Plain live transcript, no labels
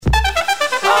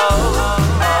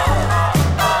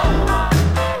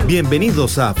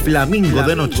Bienvenidos a Flamingo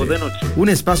de Noche, un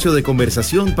espacio de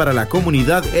conversación para la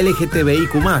comunidad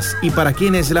LGTBIQ+, y para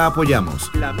quienes la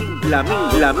apoyamos.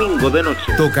 Flamingo de Noche.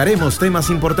 Tocaremos temas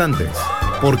importantes,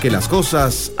 porque las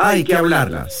cosas hay que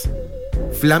hablarlas.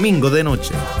 Flamingo de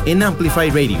Noche, en Amplify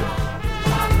Radio.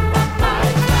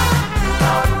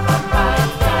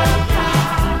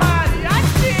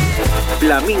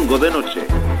 Flamingo de Noche.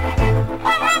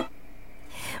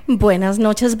 Buenas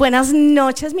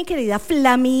noches, mi querida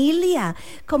Flamilia.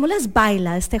 ¿Cómo les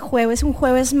baila este jueves? Un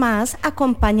jueves más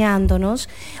acompañándonos.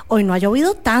 Hoy no ha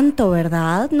llovido tanto,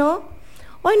 ¿verdad? ¿No?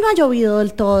 Hoy no ha llovido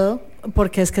del todo,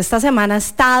 porque es que esta semana ha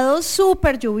estado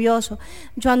súper lluvioso.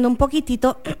 Yo ando un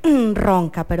poquitito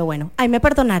ronca, pero bueno, ahí me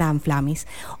perdonarán, Flamis.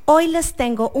 Hoy les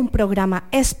tengo un programa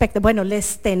espectacular. Bueno,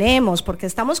 les tenemos, porque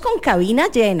estamos con cabina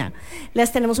llena.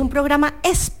 Les tenemos un programa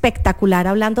espectacular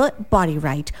hablando de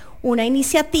Bodyright, una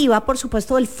iniciativa, por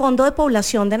supuesto, del Fondo de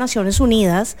Población de Naciones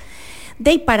Unidas,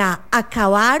 para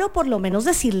acabar o por lo menos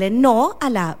decirle no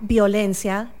a la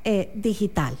violencia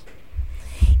digital.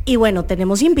 Y bueno,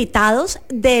 tenemos invitados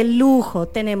de lujo.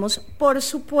 Tenemos, por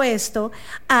supuesto,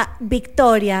 a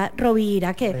Victoria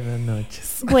Rovira. Buenas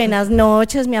noches. Buenas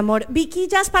noches, mi amor. Vicky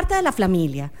ya es parte de la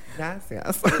familia.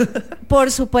 Gracias.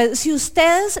 Por supuesto, si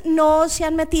ustedes no se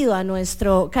han metido a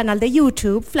nuestro canal de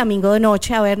YouTube, Flamingo de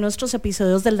Noche, a ver nuestros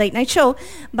episodios del Late Night Show,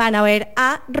 van a ver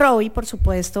a Roby, por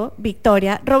supuesto,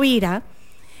 Victoria Rovira,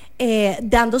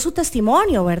 dando su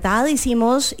testimonio, ¿verdad?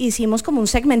 Hicimos como un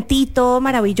segmentito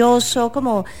maravilloso,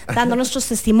 como dando nuestros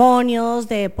testimonios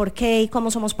de por qué y cómo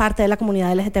somos parte de la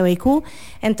comunidad LGTBIQ.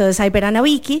 Entonces ahí verán a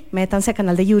Vicky, métanse al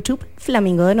canal de YouTube,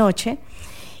 Flamingo de Noche.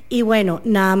 Y bueno,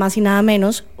 nada más y nada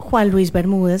menos, Juan Luis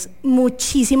Bermúdez,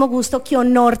 muchísimo gusto, qué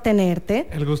honor tenerte.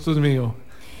 El gusto es mío.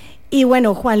 Y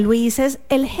bueno, Juan Luis es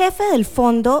el jefe del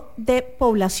Fondo de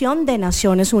Población de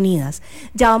Naciones Unidas.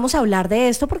 Ya vamos a hablar de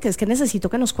esto porque es que necesito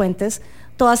que nos cuentes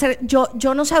todo.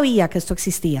 Yo no sabía que esto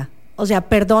existía. O sea,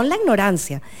 perdón la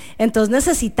ignorancia. Entonces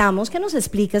necesitamos que nos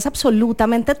expliques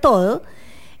absolutamente todo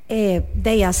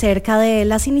acerca de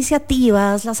las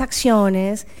iniciativas, las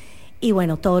acciones y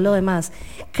bueno, todo lo demás.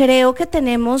 Creo que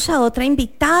tenemos a otra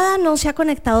invitada, no se ha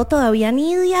conectado todavía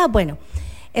Nidia. Bueno,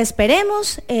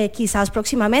 esperemos, quizás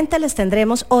próximamente les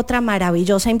tendremos otra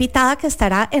maravillosa invitada que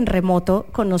estará en remoto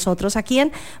con nosotros aquí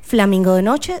en Flamingo de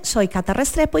Noche. Soy Cata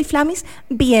Restrepo y Flamis,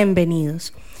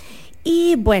 bienvenidos.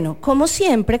 Y bueno, como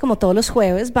siempre, como todos los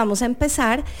jueves, vamos a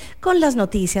empezar con las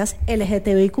noticias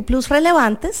LGTBIQ+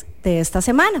 relevantes de esta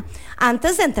semana.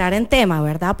 Antes de entrar en tema,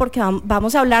 ¿verdad? Porque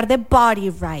vamos a hablar de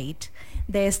Bodyright,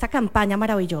 de esta campaña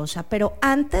maravillosa. Pero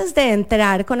antes de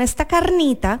entrar con esta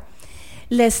carnita,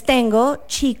 les tengo,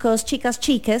 chicos, chicas,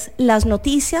 chiques, las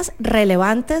noticias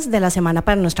relevantes de la semana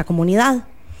para nuestra comunidad.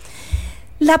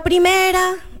 La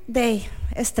primera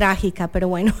es trágica, pero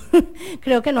bueno,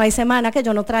 creo que no hay semana que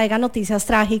yo no traiga noticias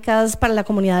trágicas para la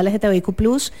comunidad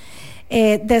LGTBIQ+.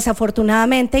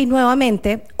 Desafortunadamente y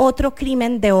nuevamente, otro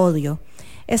crimen de odio,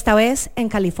 esta vez en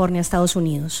California, Estados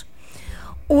Unidos.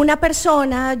 Una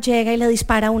persona llega y le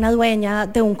dispara a una dueña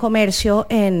de un comercio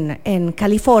en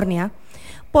California,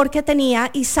 porque tenía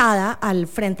izada al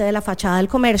frente de la fachada del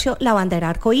comercio la bandera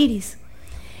arcoíris.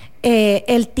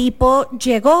 El tipo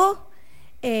llegó,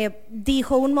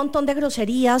 dijo un montón de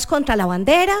groserías contra la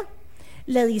bandera,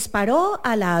 le disparó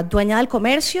a la dueña del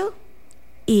comercio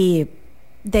y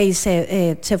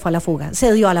se fue a la fuga,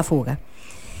 se dio a la fuga.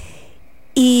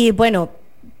 Y bueno,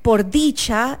 por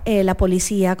dicha, la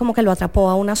policía como que lo atrapó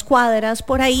a unas cuadras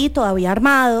por ahí, todavía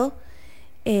armado.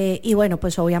 Y bueno,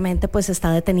 pues obviamente pues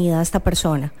está detenida esta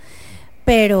persona.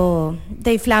 Pero,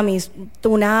 Dave Flamis,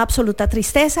 una absoluta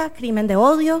tristeza, crimen de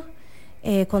odio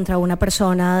contra una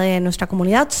persona de nuestra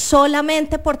comunidad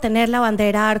solamente por tener la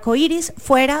bandera arcoíris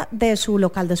fuera de su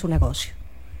local, de su negocio.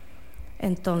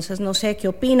 Entonces, no sé, ¿qué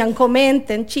opinan?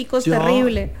 Comenten, chicos,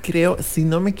 terrible. Creo, si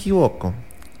no me equivoco,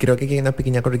 creo que aquí hay una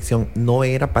pequeña corrección. No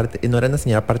era una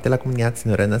señora parte de la comunidad,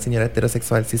 sino era una señora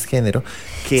heterosexual cisgénero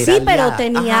que sí, pero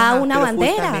tenía una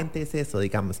bandera. Justamente es eso,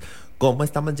 digamos. ¿Cómo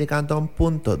estamos llegando a un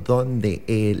punto donde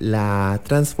la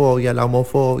transfobia, la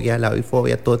homofobia, la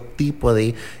bifobia, todo tipo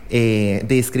de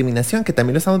discriminación, que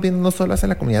también lo estamos viendo no solo hacia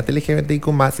la comunidad LGBTIQ+,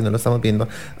 sino lo estamos viendo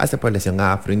hacia población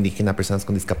afro, indígena, personas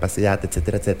con discapacidad,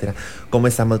 etcétera, etcétera? ¿Cómo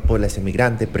estamos población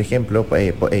migrante, por ejemplo,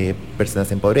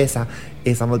 personas en pobreza?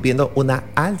 Estamos viendo una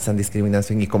alza en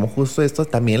discriminación y como justo esto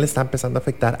también le está empezando a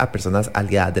afectar a personas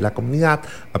aliadas de la comunidad,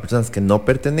 a personas que no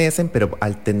pertenecen, pero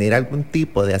al tener algún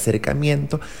tipo de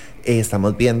acercamiento,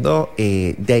 estamos viendo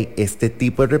de este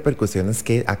tipo de repercusiones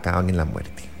que acaban en la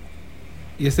muerte.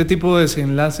 Y este tipo de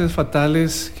desenlaces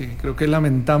fatales que creo que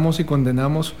lamentamos y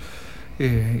condenamos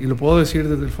y lo puedo decir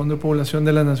desde el Fondo de Población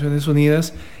de las Naciones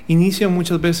Unidas, inician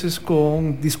muchas veces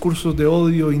con discursos de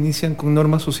odio, inician con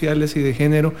normas sociales y de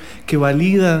género que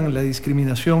validan la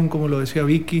discriminación, como lo decía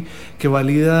Vicky, que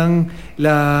validan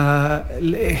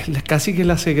casi que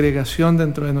la segregación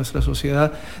dentro de nuestra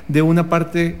sociedad de una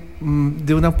parte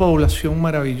de una población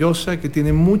maravillosa que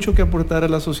tiene mucho que aportar a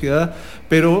la sociedad,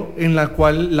 pero en la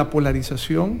cual la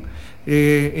polarización,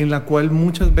 en la cual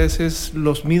muchas veces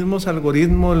los mismos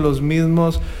algoritmos, los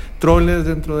mismos troles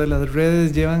dentro de las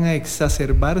redes llevan a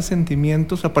exacerbar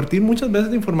sentimientos a partir muchas veces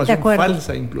de información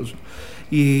falsa incluso.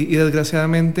 Y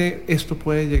desgraciadamente esto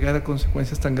puede llegar a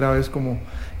consecuencias tan graves como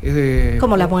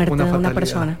la muerte de una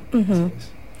persona. Uh-huh.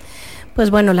 Pues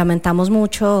bueno, lamentamos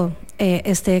mucho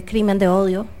este crimen de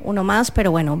odio, uno más, pero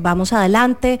bueno, vamos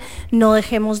adelante, no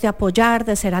dejemos de apoyar,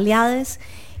 de ser aliados.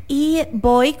 Y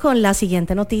voy con la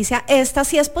siguiente noticia. Esta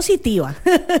sí es positiva.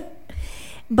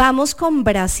 Vamos con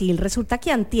Brasil. Resulta que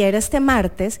antier, este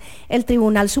martes, el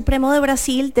Tribunal Supremo de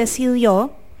Brasil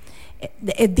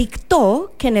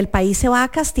dictó que en el país se va a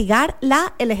castigar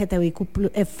la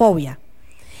LGTBI-fobia.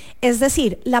 Es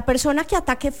decir, la persona que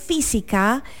ataque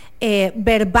física,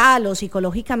 verbal o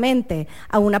psicológicamente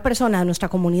a una persona de nuestra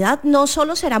comunidad no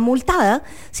solo será multada,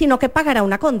 sino que pagará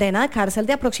una condena de cárcel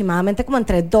de aproximadamente como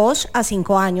entre 2 a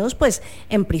 5 años, pues,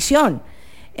 en prisión.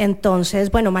 Entonces,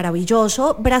 bueno,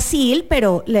 maravilloso Brasil,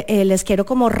 pero les quiero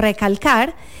como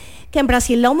recalcar que en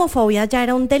Brasil la homofobia ya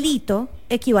era un delito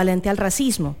equivalente al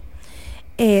racismo.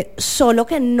 Solo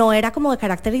que no era como de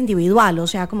carácter individual, o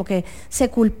sea, como que se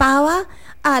culpaba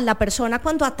a la persona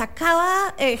cuando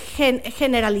atacaba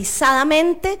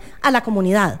generalizadamente a la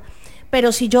comunidad.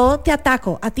 Pero si yo te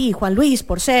ataco a ti, Juan Luis,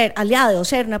 por ser aliado o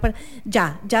ser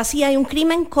ya sí hay un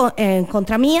crimen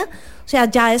contra mía, o sea,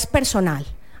 ya es personal.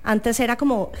 Antes era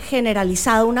como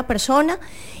generalizado una persona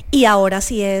y ahora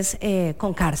sí es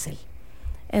con cárcel.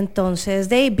 Entonces,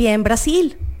 bien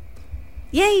Brasil.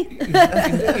 ¡Yay!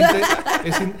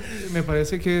 Me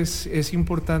parece que es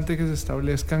importante que se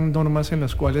establezcan normas en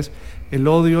las cuales el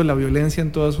odio, la violencia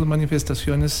en todas sus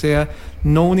manifestaciones sea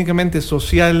no únicamente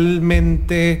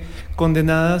socialmente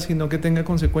condenada, sino que tenga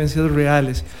consecuencias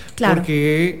reales. Claro.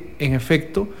 Porque, en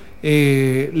efecto,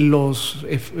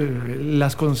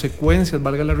 las consecuencias,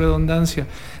 valga la redundancia,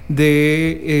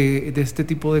 de este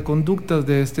tipo de conductas,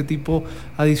 de este tipo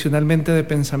adicionalmente de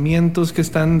pensamientos que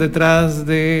están detrás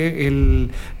de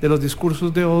los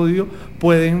discursos de odio,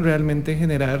 pueden realmente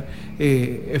generar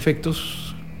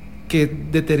efectos que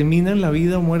determinan la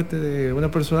vida o muerte de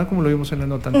una persona, como lo vimos en la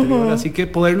nota anterior. Uh-huh. Así que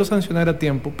poderlo sancionar a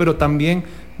tiempo, pero también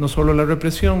no solo la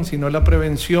represión, sino la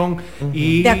prevención. Uh-huh.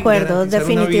 Y de acuerdo,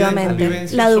 definitivamente.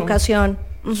 La educación.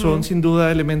 Son sin duda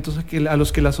elementos a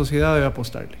los que la sociedad debe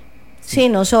apostarle. Sí,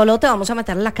 no solo te vamos a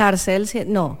meter en la cárcel,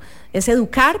 no, es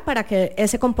educar para que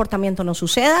ese comportamiento no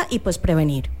suceda y pues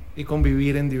prevenir. Y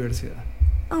convivir en diversidad.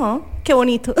 Oh, qué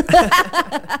bonito.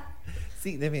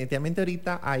 Sí, definitivamente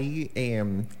ahorita ahí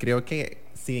creo que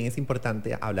sí bien es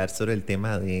importante hablar sobre el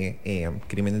tema de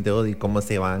crímenes de odio y cómo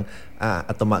se van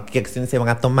a tomar, qué acciones se van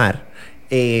a tomar.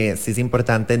 Sí es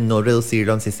importante no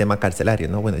reducirlo a un sistema carcelario,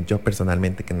 ¿no? Bueno, yo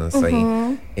personalmente que no soy,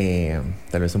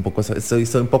 tal vez un poco, soy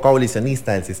un poco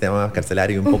abolicionista del sistema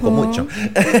carcelario, un poco mucho.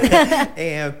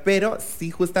 Pero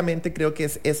sí justamente creo que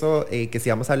es eso, que si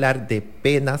vamos a hablar de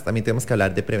penas, también tenemos que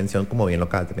hablar de prevención, como bien lo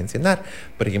acabas de mencionar.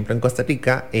 Por ejemplo, en Costa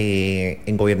Rica,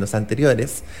 en gobiernos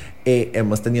anteriores,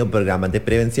 hemos tenido programas de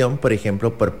prevención, por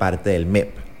ejemplo, por parte del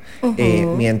MEP.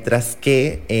 Mientras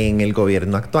que en el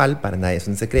gobierno actual, para nadie es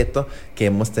un secreto, que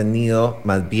hemos tenido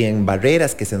más bien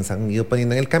barreras que se nos han ido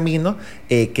poniendo en el camino,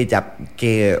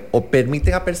 que o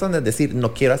permiten a personas decir,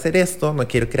 no quiero hacer esto, no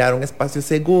quiero crear un espacio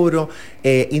seguro,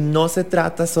 y no se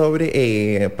trata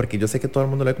sobre, porque yo sé que todo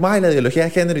el mundo lo dice, la ideología de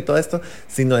género y todo esto,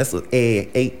 sino es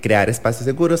crear espacios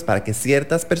seguros para que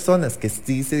ciertas personas que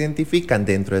sí se identifican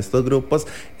dentro de estos grupos,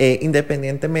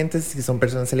 independientemente si son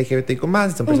personas LGBTIQ+,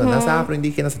 si son personas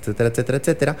afroindígenas,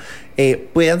 etcétera,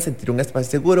 puedan sentir un espacio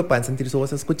seguro, puedan sentir su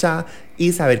voz escuchada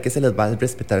y saber que se les va a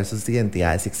respetar sus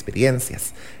identidades y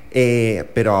experiencias.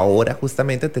 Pero ahora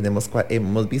justamente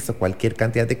hemos visto cualquier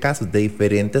cantidad de casos de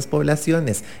diferentes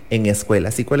poblaciones en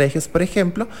escuelas y colegios, por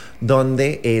ejemplo,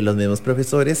 donde los mismos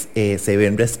profesores se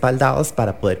ven respaldados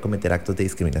para poder cometer actos de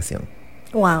discriminación.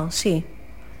 Wow, sí.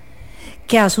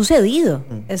 ¿Qué ha sucedido?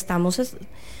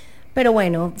 Pero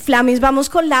bueno, Flamis, vamos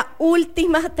con la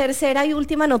tercera y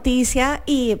última noticia,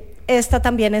 y esta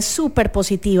también es súper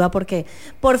positiva porque,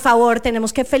 por favor,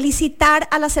 tenemos que felicitar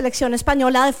a la selección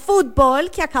española de fútbol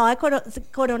que acaba de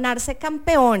coronarse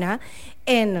campeona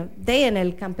en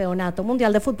el Campeonato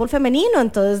Mundial de Fútbol Femenino.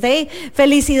 Entonces,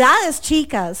 felicidades,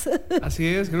 chicas. Así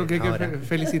es, creo que hay que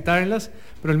felicitarlas,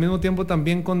 pero al mismo tiempo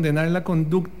también condenar la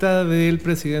conducta del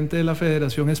presidente de la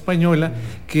Federación Española,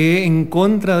 que en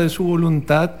contra de su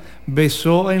voluntad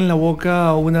besó en la boca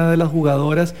a una de las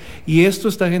jugadoras, y esto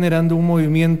está generando un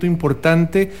movimiento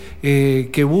importante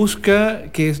que busca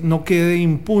que no quede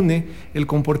impune el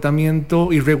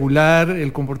comportamiento irregular,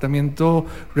 el comportamiento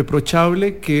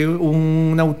reprochable que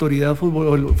una autoridad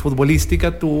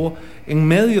futbolística tuvo en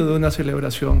medio de una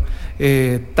celebración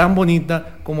tan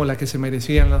bonita como la que se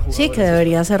merecían las jugadoras. Sí, que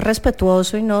debería ser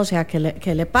respetuoso y no, o sea, ¿qué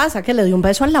le pasa? ¿Que le dio un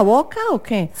beso en la boca o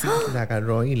qué? Sí, la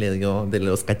agarró y le dio de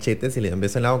los cachetes y le dio un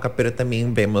beso en la boca, pero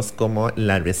también vemos como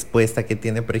la respuesta que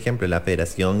tiene, por ejemplo, la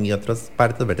federación y otras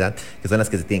partes, ¿verdad?, que son las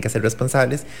que se tienen que hacer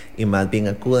responsables, y más bien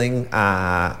acuden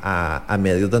a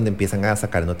medios donde empiezan a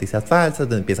sacar noticias falsas,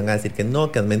 donde empiezan a decir que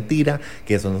no, que es mentira,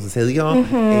 que eso no sucedió,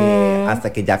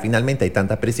 hasta que ya finalmente hay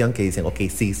tanta presión que dicen, ok,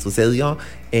 sí, sucedió,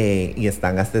 y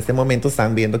están hasta este momento,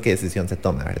 están viendo qué decisión se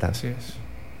toma, ¿verdad? Así es.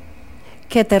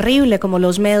 Qué terrible, como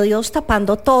los medios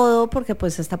tapando todo, porque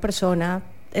pues esta persona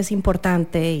es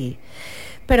importante,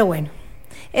 pero bueno,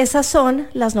 fueron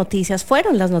las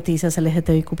noticias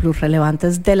LGTBIQ+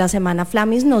 relevantes de la semana.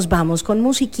 Flamis, nos vamos con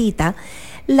musiquita.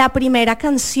 La primera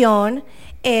canción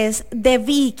es de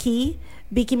Vicky,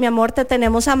 mi amor, te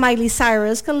tenemos a Miley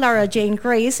Cyrus con Laura Jane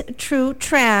Grace, True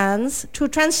Trans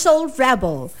Soul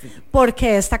Rebel.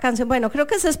 Porque esta canción, bueno, creo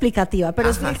que es explicativa,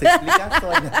 pero se explica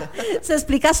sola. Se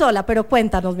explica sola, pero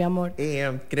cuéntanos, mi amor.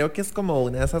 Creo que es como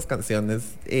una de esas canciones,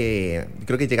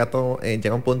 creo que llega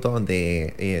a un punto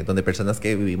donde personas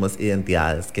que vivimos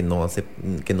identidades que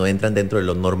no entran dentro de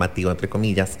lo normativo, entre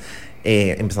comillas,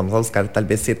 empezamos a buscar tal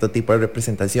vez cierto tipo de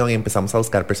representación y empezamos a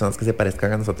buscar personas que se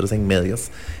parezcan a nosotros en medios,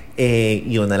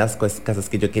 y una de las cosas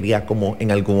que yo quería como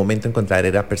en algún momento encontrar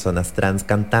era personas trans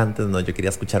cantantes, ¿no? Yo quería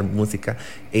escuchar música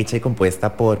hecha y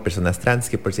compuesta por personas trans,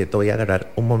 que por cierto voy a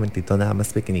agarrar un momentito nada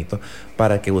más pequeñito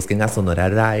para que busquen a Sonora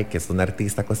Rae, que es una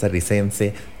artista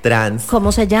costarricense trans.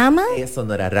 ¿Cómo se llama?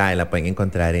 Sonora Rae, la pueden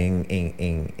encontrar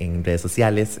en redes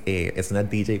sociales. Es una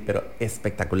DJ pero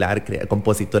espectacular,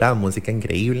 compositora de música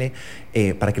increíble,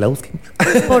 para que la busquen.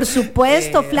 Por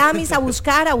supuesto, Flamis, a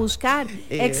buscar.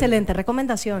 Excelente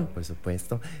recomendación. Por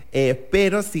supuesto.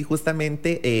 Pero sí,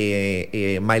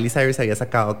 justamente Miley Cyrus había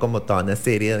sacado como toda una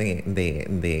serie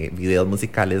de videos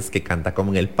musicales que canta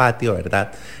como en el patio,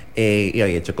 ¿verdad? Y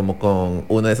había hecho como con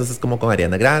uno de esos, es como con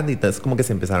Ariana Grande, y entonces como que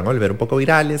se empezaron a volver un poco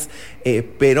virales,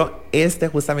 pero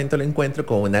justamente lo encuentro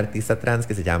con una artista trans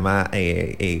que se llama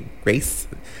Grace,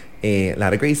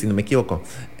 Laura Grace, si no me equivoco.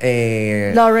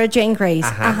 Laura Jane Grace.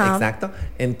 Ajá. Exacto.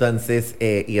 Entonces,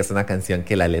 y es una canción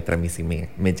que la letra a mí sí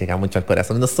me llega mucho al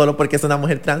corazón, no solo porque es una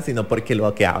mujer trans, sino porque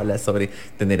lo que habla es sobre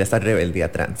tener esa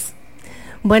rebeldía trans.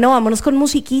 Bueno, vámonos con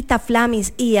musiquita,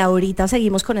 Flamis, y ahorita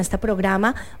seguimos con este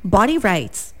programa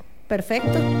Bodyright.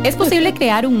 Perfecto. ¿Es posible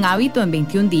crear un hábito en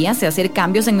 21 días y hacer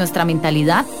cambios en nuestra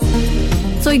mentalidad?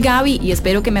 Soy Gaby y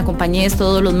espero que me acompañes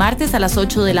todos los martes a las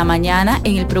 8 de la mañana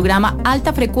en el programa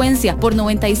Alta Frecuencia por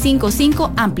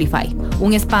 95.5 Amplify,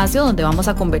 un espacio donde vamos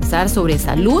a conversar sobre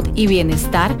salud y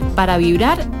bienestar para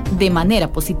vibrar de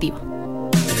manera positiva.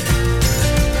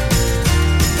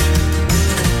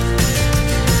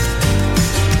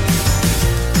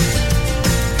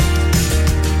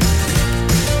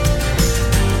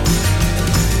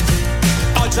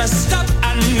 Dressed up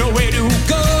and nowhere to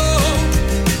go,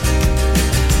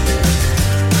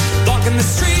 walking the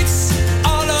streets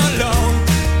all alone.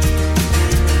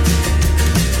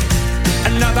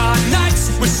 Another night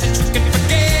wish you could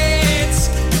forget,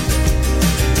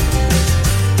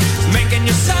 making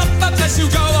yourself up as you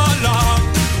go along.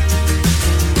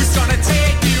 Who's gonna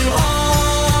take you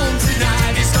home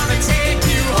tonight? Who's gonna take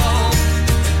you home?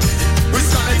 Who's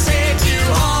gonna take you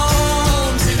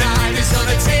home tonight? Who's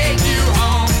gonna take you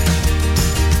home?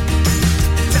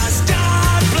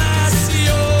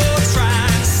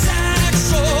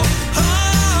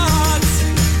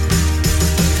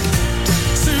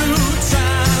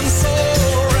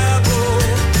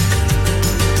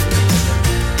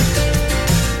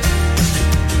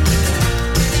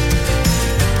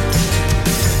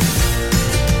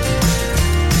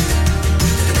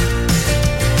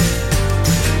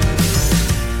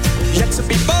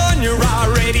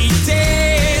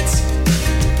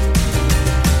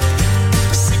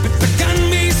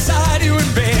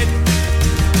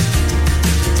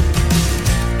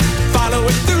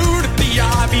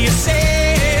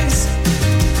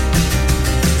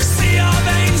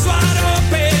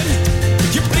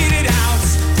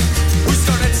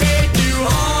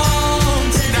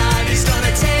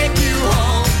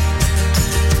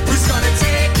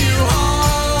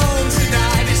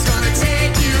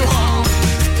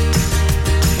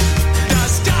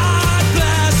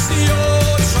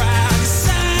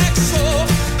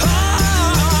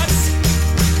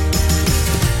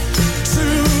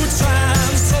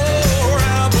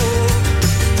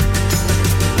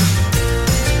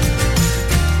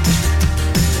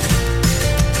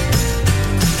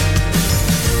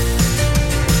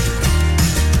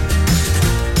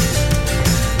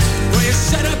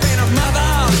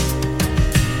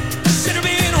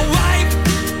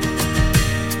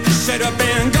 have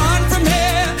been gone from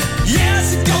here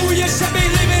years ago. You should be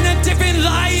living a different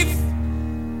life.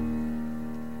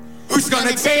 Who's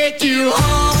gonna take you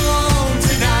home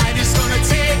tonight? Who's gonna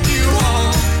take you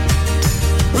home?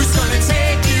 Who's gonna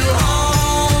take you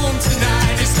home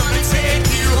tonight? Who's gonna take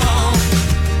you home?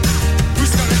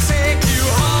 Who's gonna take you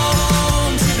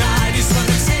home tonight? Who's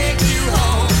gonna take you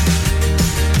home?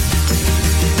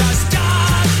 Does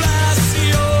God bless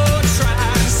your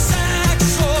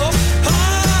transsexual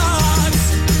hearts?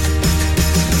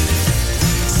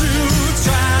 To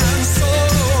transo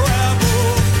rebel,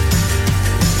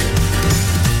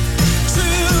 to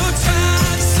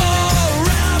transo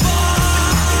rebel.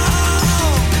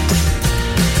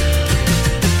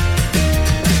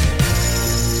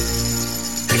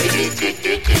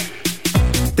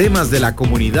 Temas de la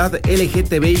comunidad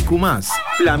LGTBIQ+.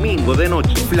 Flamingo de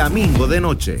noche. Flamingo de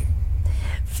noche.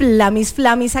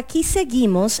 Flamis, aquí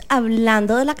seguimos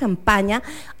hablando de la campaña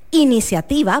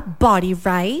iniciativa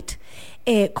Bodyright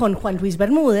con Juan Luis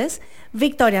Bermúdez,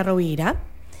 Victoria Rovira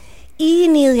y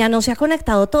Nidia no se ha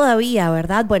conectado todavía,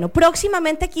 ¿verdad? Bueno,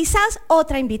 próximamente quizás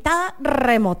otra invitada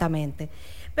remotamente.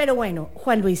 Pero bueno,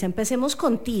 Juan Luis, empecemos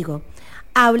contigo.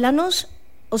 Háblanos,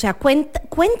 o sea,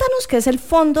 cuéntanos qué es el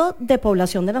Fondo de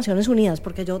Población de Naciones Unidas,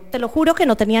 porque yo te lo juro que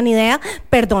no tenía ni idea,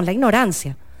 perdón la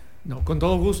ignorancia. No, con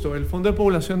todo gusto. El Fondo de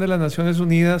Población de las Naciones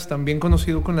Unidas, también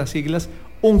conocido con las siglas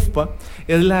UNFPA,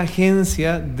 es la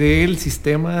agencia del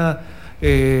sistema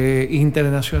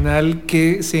internacional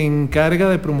que se encarga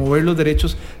de promover los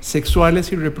derechos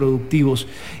sexuales y reproductivos,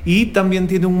 y también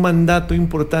tiene un mandato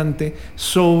importante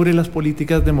sobre las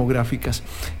políticas demográficas.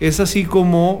 Es así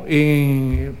como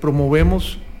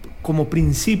promovemos como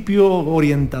principio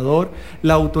orientador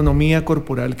la autonomía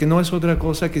corporal, que no es otra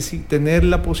cosa que tener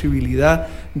la posibilidad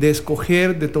de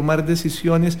escoger, de tomar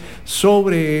decisiones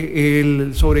sobre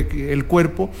el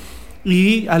cuerpo,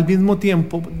 y al mismo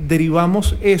tiempo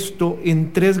derivamos esto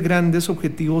en tres grandes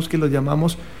objetivos que los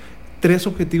llamamos tres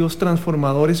objetivos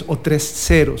transformadores o 3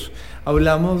 ceros.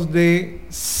 Hablamos de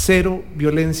 0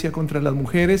 violencia contra las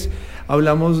mujeres,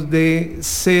 hablamos de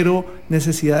 0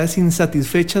 necesidades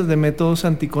insatisfechas de métodos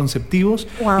anticonceptivos,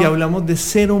 wow, y hablamos de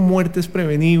 0 muertes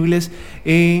prevenibles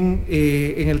en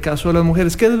el caso de las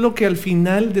mujeres. ¿Qué es lo que al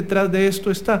final detrás de esto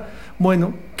está?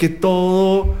 Bueno, que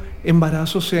todo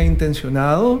embarazo sea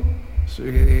intencionado.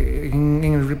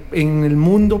 En el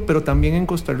mundo, pero también en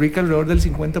Costa Rica, alrededor del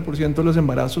 50% de los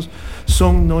embarazos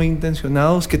son no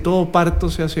intencionados, que todo parto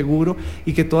sea seguro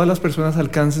y que todas las personas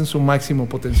alcancen su máximo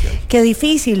potencial. Qué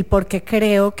difícil, porque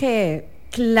creo que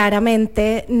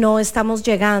claramente no estamos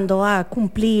llegando a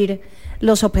cumplir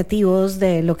los objetivos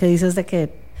de lo que dices de que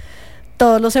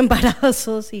todos los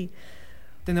embarazos y...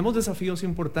 Tenemos desafíos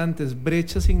importantes,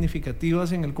 brechas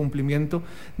significativas en el cumplimiento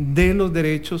de los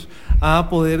derechos a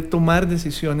poder tomar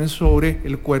decisiones sobre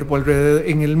el cuerpo.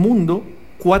 En el mundo,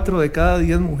 4 de cada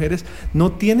 10 mujeres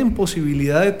no tienen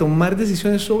posibilidad de tomar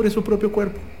decisiones sobre su propio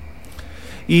cuerpo.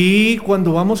 Y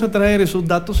cuando vamos a traer esos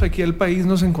datos aquí al país,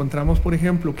 nos encontramos, por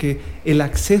ejemplo, que el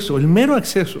mero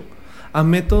acceso a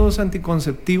métodos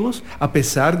anticonceptivos, a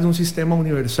pesar de un sistema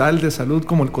universal de salud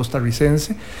como el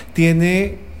costarricense,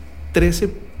 tiene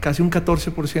casi un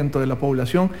 14% de la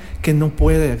población que no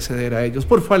puede acceder a ellos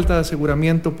por falta de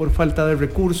aseguramiento, por falta de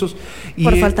recursos.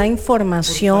 Por falta de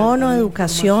información o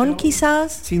educación,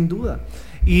 quizás. Sin duda.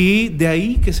 Y de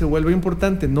ahí que se vuelve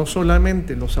importante no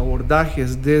solamente los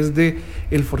abordajes desde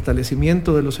el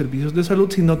fortalecimiento de los servicios de salud,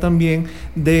 sino también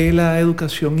de la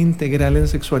educación integral en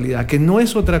sexualidad, que no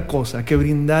es otra cosa que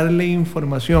brindarle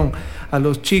información a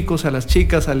los chicos, a las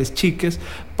chicas, a las chiques,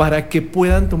 para que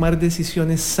puedan tomar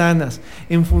decisiones sanas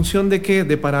en función de qué,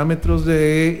 de parámetros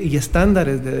y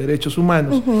estándares de derechos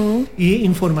humanos, y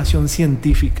información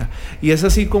científica. Y es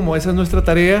así como esa es nuestra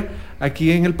tarea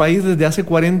aquí en el país desde hace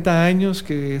 40 años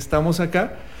que estamos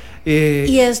acá.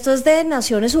 Y esto es de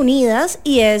Naciones Unidas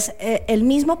y es el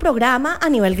mismo programa a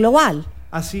nivel global.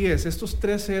 Así es, estos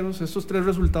 3 ceros, estos 3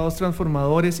 resultados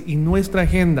transformadores y nuestra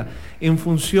agenda en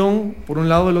función, por un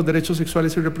lado, de los derechos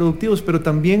sexuales y reproductivos, pero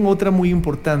también otra muy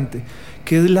importante,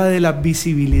 que es la de la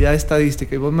visibilidad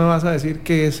estadística. Y vos me vas a decir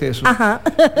qué es eso. Ajá.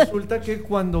 Resulta que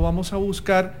cuando vamos a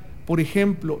buscar, por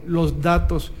ejemplo, los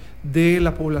datos de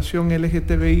la población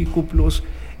LGTBIQ+,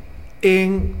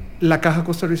 en la Caja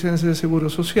Costarricense de Seguro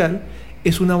Social,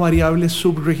 es una variable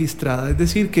subregistrada, es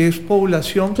decir, que es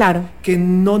población que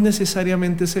no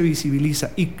necesariamente se visibiliza,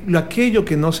 y aquello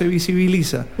que no se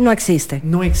visibiliza no existe.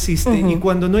 Y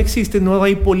cuando no existe, no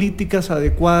hay políticas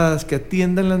adecuadas que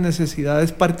atiendan las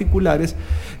necesidades particulares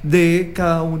de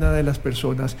cada una de las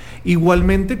personas.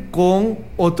 Igualmente con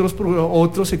otros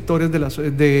sectores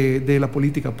de la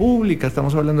política pública,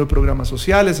 estamos hablando de programas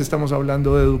sociales, estamos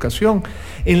hablando de educación.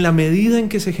 En la medida en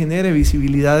que se genere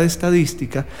visibilidad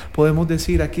estadística, podemos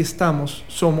decir, aquí estamos,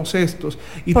 somos estos,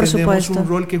 y tenemos un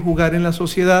rol que jugar en la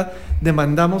sociedad,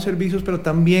 demandamos servicios, pero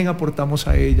también aportamos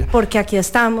a ella. Porque aquí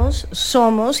estamos,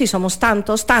 somos, y somos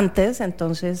tantos, tantes,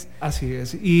 entonces... Así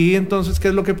es. Y entonces, ¿qué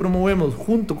es lo que promovemos?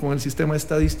 Junto con el Sistema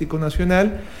Estadístico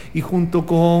Nacional y junto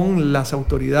con las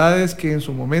autoridades que en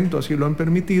su momento así lo han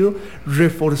permitido,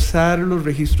 reforzar los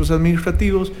registros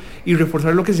administrativos y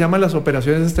reforzar lo que se llama las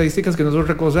operaciones estadísticas, que no es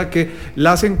otra cosa que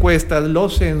las encuestas,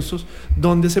 los censos,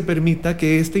 donde se permita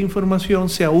que esta información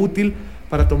sea útil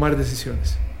para tomar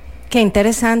decisiones. Qué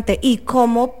interesante. ¿Y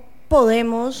cómo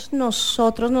podemos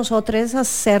nosotros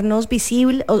hacernos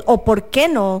visibles, o por qué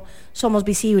no somos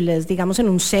visibles, digamos, en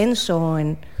un censo?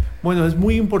 Bueno, es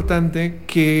muy importante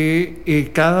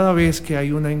que cada vez que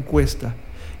hay una encuesta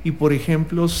y, por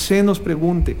ejemplo, se nos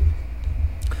pregunte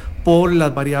por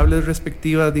las variables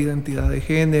respectivas de identidad de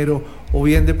género o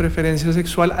bien de preferencia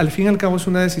sexual, al fin y al cabo es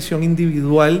una decisión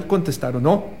individual contestar o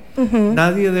no.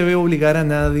 Nadie debe obligar a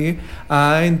nadie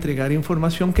a entregar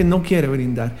información que no quiere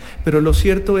brindar, pero lo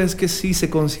cierto es que si se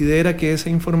considera que esa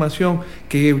información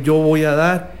que yo voy a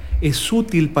dar es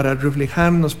útil para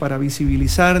reflejarnos, para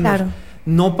visibilizarnos,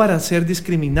 no para ser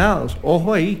discriminados,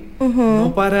 ojo ahí,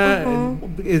 no para,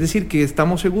 es decir, que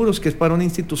estamos seguros que es para una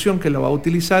institución que la va a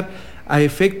utilizar a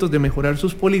efectos de mejorar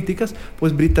sus políticas,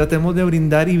 pues tratemos de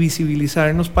brindar y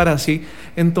visibilizarnos para así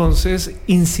entonces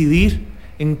incidir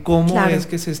en cómo es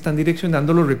que se están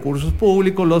direccionando los recursos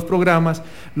públicos, los programas,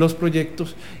 los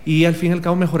proyectos, y al fin y al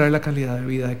cabo mejorar la calidad de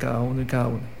vida de cada uno y cada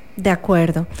una. De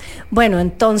acuerdo. Bueno,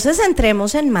 entonces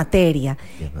entremos en materia.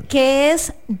 ¿Qué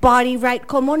es Bodyright?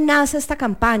 ¿Cómo nace esta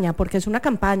campaña? Porque es una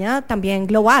campaña también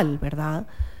global, ¿verdad?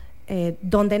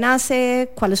 ¿Dónde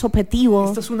nace? ¿Cuál es su objetivo?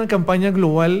 Esta es una campaña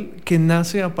global que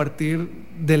nace a partir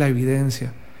de la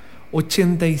evidencia.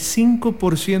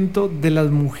 85% de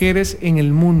las mujeres en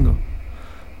el mundo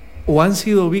o han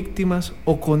sido víctimas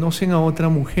o conocen a otra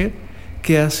mujer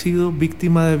que ha sido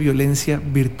víctima de violencia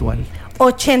virtual.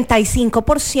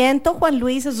 85%, Juan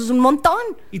Luis, eso es un montón.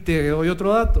 Y te doy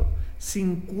otro dato.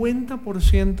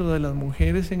 50% de las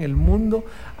mujeres en el mundo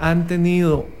han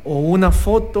tenido o una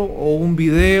foto o un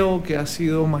video que ha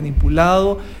sido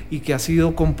manipulado y que ha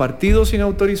sido compartido sin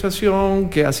autorización,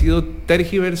 que ha sido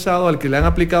tergiversado, al que le han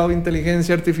aplicado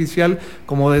inteligencia artificial,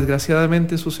 como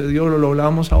desgraciadamente sucedió, lo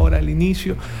hablábamos ahora al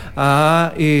inicio,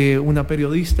 a una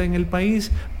periodista en el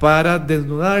país para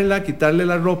desnudarla, quitarle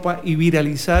la ropa y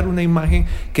viralizar una imagen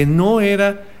que no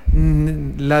era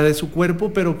la de su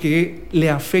cuerpo, pero que le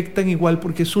afectan igual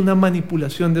porque es una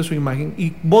manipulación de su imagen.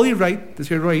 Y Bodyright, te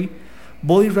cierro ahí,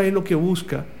 Bodyright lo que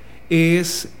busca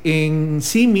es, en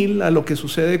símil a lo que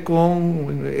sucede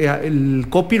con el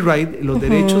copyright, los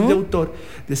derechos de autor,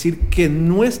 decir que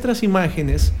nuestras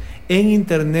imágenes en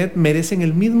internet merecen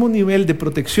el mismo nivel de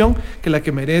protección que la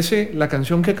que merece la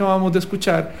canción que acabamos de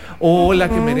escuchar, o la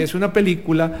que merece una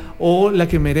película, o la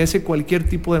que merece cualquier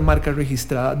tipo de marca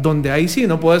registrada, donde ahí sí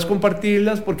no puedes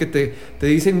compartirlas porque te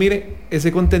dicen, mire,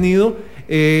 ese contenido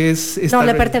no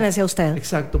le pertenece a usted.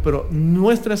 Exacto, pero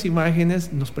nuestras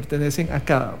imágenes nos pertenecen a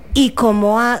cada uno. ¿Y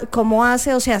cómo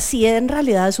hace? O sea, si en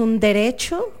realidad es un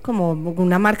derecho, como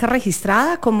una marca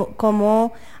registrada,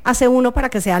 ¿cómo hace uno para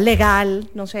que sea legal?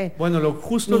 No sé. Bueno,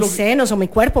 mis senos, o mi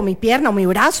cuerpo, mi pierna, o mi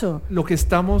brazo. Lo que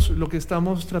estamos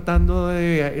tratando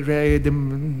de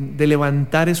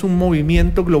levantar es un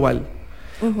movimiento global.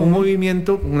 Un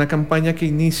movimiento, una campaña que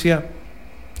inicia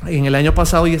en el año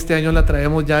pasado y este año la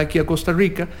traemos ya aquí a Costa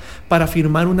Rica para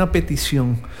firmar una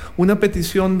petición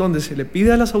donde se le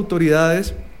pide a las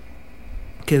autoridades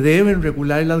que deben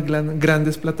regular las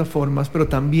grandes plataformas, pero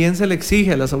también se le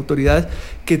exige a las autoridades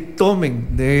que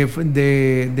tomen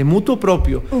de mutuo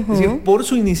propio, es decir, por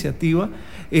su iniciativa,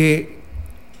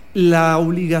 la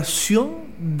obligación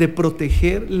de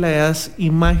proteger las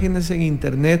imágenes en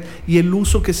internet y el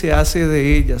uso que se hace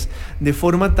de ellas, de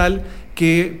forma tal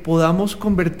que podamos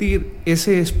convertir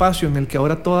ese espacio en el que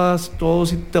ahora todos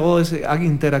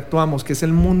interactuamos, que es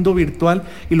el mundo virtual,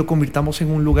 y lo convirtamos en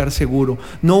un lugar seguro,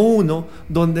 no uno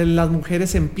donde las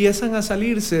mujeres empiezan a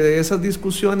salirse de esas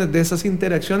discusiones, de esas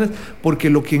interacciones, porque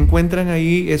lo que encuentran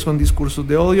ahí son discursos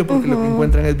de odio, porque lo que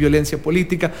encuentran es violencia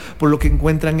política, por lo que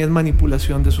encuentran es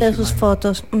manipulación de sus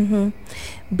fotos.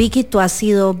 Vicky, ¿tú has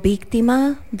sido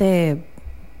víctima de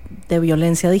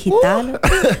violencia digital?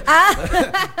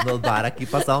 Nos va a dar aquí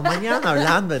pasado mañana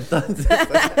hablando, entonces.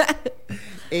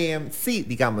 Sí,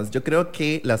 digamos, yo creo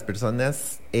que las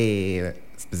personas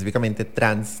específicamente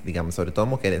trans, digamos, sobre todo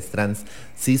mujeres trans,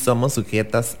 sí somos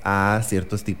sujetas a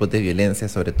ciertos tipos de violencia,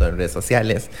 sobre todo en redes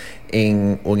sociales.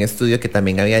 En un estudio que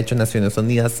también había hecho Naciones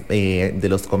Unidas, de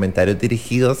los comentarios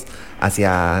dirigidos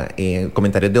hacia,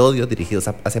 comentarios de odio dirigidos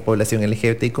hacia población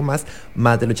LGBTIQ+,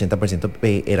 más del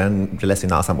 80% eran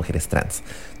relacionados a mujeres trans.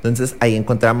 Entonces ahí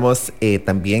encontramos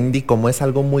también de cómo es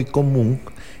algo muy común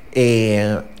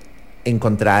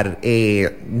encontrar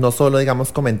no solo,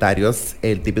 digamos, comentarios,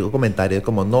 el típico comentario de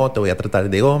como no, te voy a tratar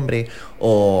de hombre,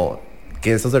 o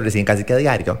que eso se reciben casi que a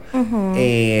diario,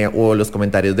 o los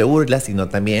comentarios de burla, sino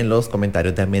también los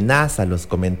comentarios de amenaza, los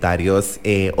comentarios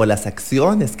o las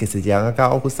acciones que se llevan a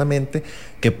cabo justamente,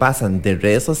 que pasan de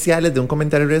redes sociales, de un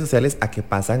comentario de redes sociales, a que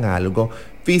pasan a algo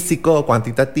físico o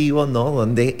cuantitativo, ¿no?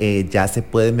 Donde ya se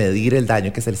puede medir el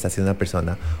daño que se le está haciendo a una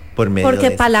persona por medio de...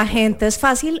 Porque para la gente es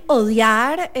fácil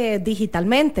odiar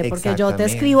digitalmente, porque yo te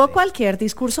escribo cualquier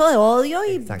discurso de odio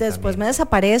y después me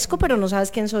desaparezco, pero no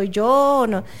sabes quién soy yo,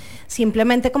 no,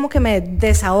 simplemente como que me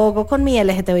desahogo con mi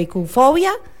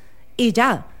LGTBIQ-fobia y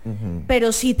ya.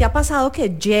 Pero sí te ha pasado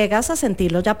que llegas a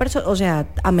sentirlo ya, o sea,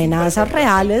 amenazas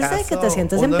reales de que te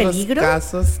sientes en peligro.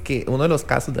 Uno de los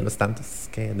casos de los tantos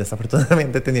que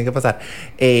desafortunadamente tenía que pasar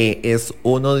es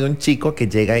uno de un chico que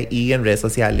llega y en redes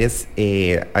sociales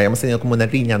habíamos tenido como una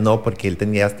riña, ¿no? Porque él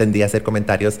tendía a hacer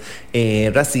comentarios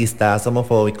racistas,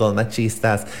 homofóbicos,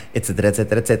 machistas, etcétera,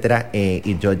 etcétera, etcétera.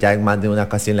 Y yo ya en más de una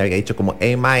ocasión le había dicho como,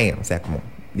 hey, mae, o sea, como...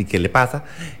 ¿y qué le pasa?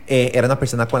 Era una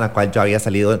persona con la cual yo había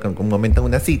salido en un momento en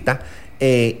una cita,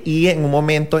 y en un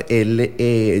momento él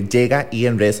llega y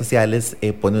en redes sociales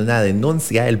pone una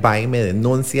denuncia, él va y me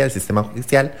denuncia al sistema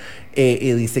judicial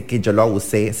y dice que yo lo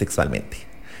abusé sexualmente.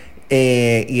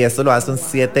 Y eso lo hace un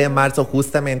 7 de marzo,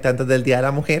 justamente antes del Día de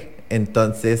la Mujer.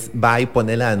 Entonces va y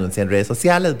pone la denuncia en redes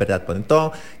sociales, ¿verdad? Pone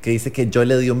todo, que dice que yo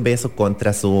le di un beso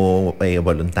contra su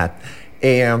voluntad.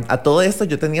 A todo esto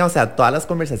yo tenía, o sea, todas las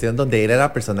conversaciones donde él era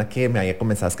la persona que me había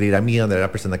comenzado a escribir a mí, donde era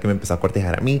la persona que me empezó a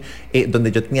cortejar a mí,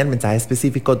 donde yo tenía el mensaje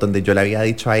específico, donde yo le había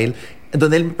dicho a él,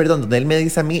 donde él me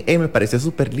dice a mí, me pareció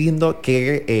súper lindo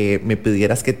que me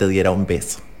pidieras que te diera un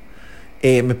beso.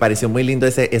 Me pareció muy lindo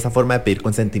esa forma de pedir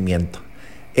consentimiento.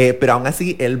 Pero aún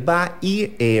así él va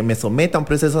y me somete a un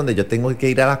proceso donde yo tengo que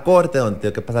ir a la corte, donde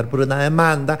tengo que pasar por una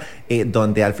demanda,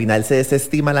 donde al final se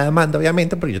desestima la demanda,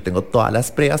 obviamente, porque yo tengo todas las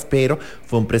pruebas, pero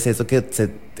fue un proceso que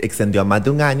se extendió a más de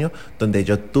un año, donde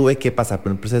yo tuve que pasar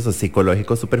por un proceso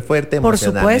psicológico súper fuerte,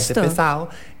 emocionalmente pesado,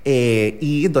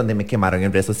 y donde me quemaron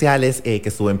en redes sociales, que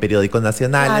estuve en periódicos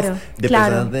nacionales,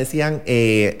 personas que decían,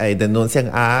 denuncian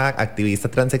a activista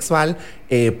transexual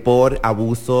por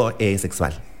abuso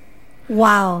sexual.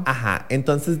 Wow. Ajá,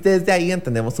 entonces desde ahí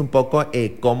entendemos un poco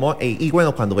cómo, y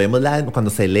bueno, cuando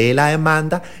se lee la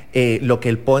demanda, lo que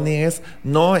él pone es,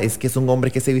 no, es que es un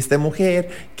hombre que se viste de mujer,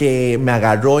 que me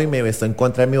agarró y me besó en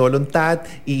contra de mi voluntad,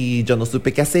 y yo no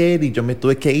supe qué hacer, y yo me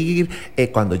tuve que ir,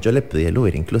 cuando yo le pedí el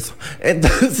Uber incluso.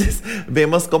 Entonces,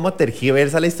 vemos cómo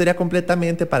tergiversa la historia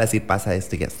completamente para decir, pasa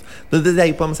esto y esto. Entonces desde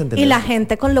ahí podemos entender. Y la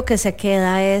gente con lo que se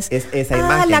queda es esa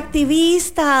imagen. La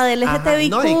activista del LGTBIQ.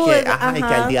 No, y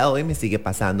que al día de hoy me sigue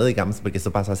pasando, digamos, porque esto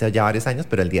pasó hace ya varios años,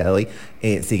 pero el día de hoy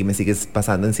me sigue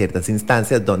pasando en ciertas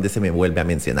instancias donde se me vuelve a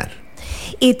mencionar.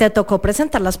 Y te tocó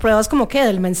presentar las pruebas como que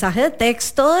del mensaje de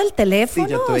texto, del teléfono,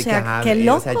 sí, yo tuve qué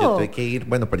loco. O sea, yo tuve que ir,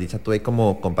 bueno, por dicha tuve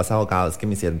como compas abogados que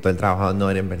me hicieron todo el trabajo de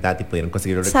honor, en verdad, y pudieron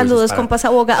conseguir los recursos. Saludos, compas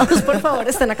abogados, por favor,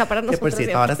 estén acá para nosotros. Que por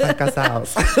cierto, ahora están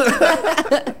casados.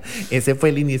 Ese fue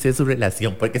el inicio de su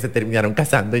relación, porque se terminaron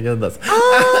casando ellos dos.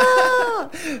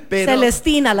 Pero,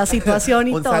 Celestina, la situación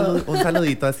y todo. Un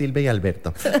saludito a Silvia y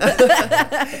Alberto.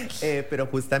 Pero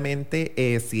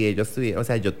justamente si ellos tuvieron,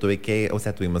 o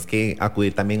sea, tuvimos que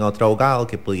acudir también a otro abogado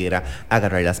que pudiera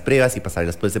agarrar las pruebas y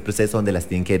pasarlas por ese proceso donde las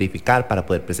tienen que verificar para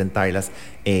poder presentarlas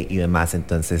y demás.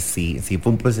 Entonces sí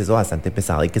fue un proceso bastante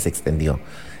pesado y que se extendió.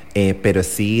 Pero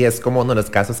sí es como uno de los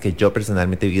casos que yo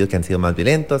personalmente he vivido que han sido más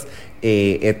violentos.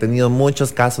 He tenido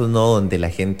muchos casos, ¿no? Donde la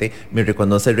gente me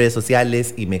reconoce en redes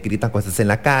sociales y me gritan cosas en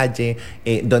la calle,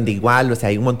 donde igual, o sea,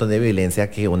 hay un montón de violencia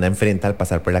que uno enfrenta al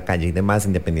pasar por la calle y demás,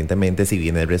 independientemente si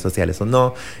viene de redes sociales o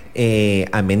no.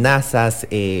 Amenazas,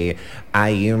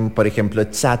 hay, por ejemplo,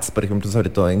 chats, por ejemplo, sobre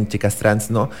todo en chicas trans,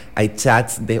 ¿no? Hay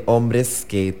chats de hombres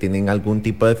que tienen algún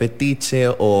tipo de fetiche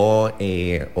o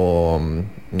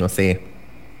no sé,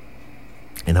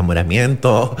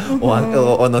 enamoramiento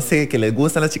o no sé, que les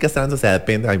gustan las chicas trans, o sea,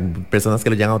 depende, hay personas que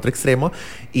lo llevan a otro extremo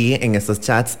y en estos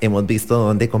chats hemos visto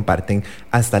donde comparten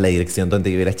hasta la dirección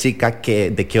donde vive la chica,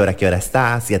 de qué hora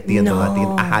está, si atiende o no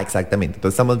atiende. Ajá, exactamente.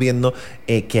 Entonces estamos viendo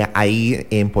que ahí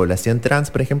en población trans,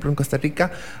 por ejemplo, en Costa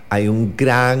Rica, hay un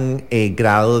gran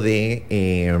grado de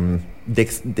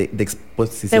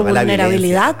exposición a la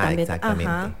vulnerabilidad violencia. también. Exactamente.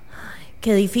 Ajá.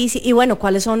 Qué difícil. Y bueno,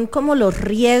 ¿cuáles son como los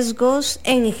riesgos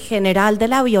en general de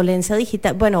la violencia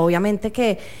digital? Bueno, obviamente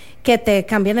que te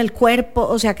cambien el cuerpo,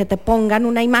 o sea, que te pongan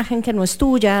una imagen que no es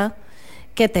tuya,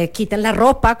 que te quiten la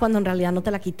ropa cuando en realidad no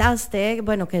te la quitaste,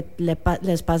 bueno, que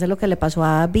les pase lo que le pasó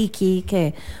a Vicky,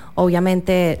 que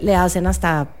obviamente le hacen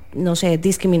hasta, no sé,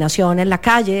 discriminación en la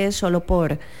calle solo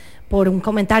por un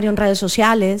comentario en redes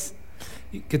sociales.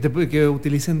 Que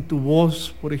utilicen tu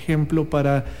voz, por ejemplo,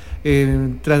 para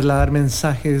trasladar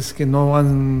mensajes que no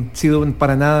han sido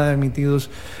para nada emitidos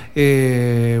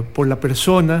por la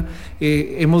persona.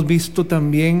 Hemos visto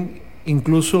también,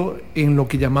 incluso en lo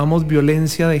que llamamos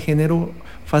violencia de género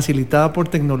facilitada por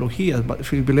tecnologías,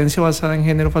 violencia basada en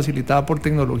género facilitada por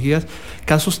tecnologías,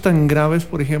 casos tan graves,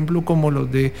 por ejemplo, como los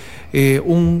de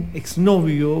un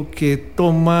exnovio que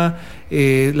toma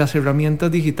las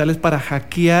herramientas digitales para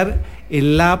hackear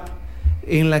el app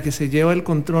en la que se lleva el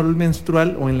control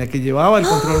menstrual o en la que llevaba el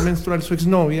control menstrual su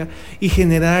exnovia y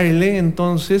generarle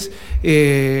entonces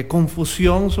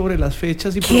confusión sobre las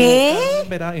fechas y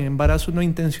provocar embarazo no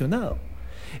intencionado.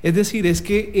 Es decir, es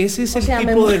que ese es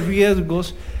tipo de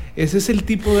riesgos. Ese es el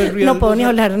tipo de riesgo. No puedo ni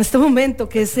hablar en este momento.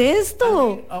 ¿Qué es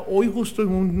esto? Hoy justo en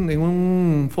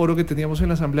un foro que teníamos en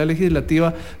la Asamblea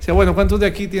Legislativa, decía, bueno, ¿cuántos de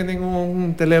aquí tienen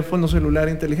un teléfono celular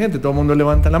inteligente? Todo el mundo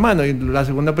levanta la mano. Y la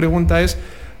segunda pregunta es,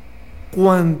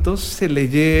 ¿cuántos se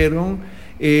leyeron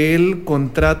el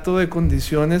contrato de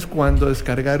condiciones cuando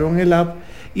descargaron el app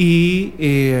y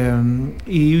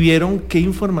vieron qué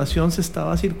información se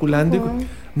estaba circulando?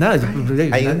 Nada,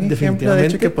 hay un ejemplo de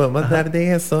hecho que podemos dar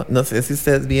de eso. No sé si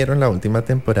ustedes vieron la última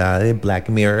temporada de Black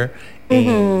Mirror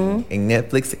en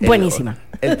Netflix. Buenísima.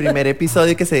 El primer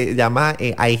episodio que se llama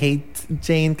I Hate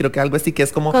Jane, creo que algo así, que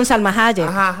es como... Con Salma Hayek.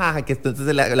 Ajá, que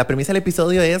entonces la premisa del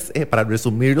episodio es, para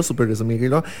resumirlo, súper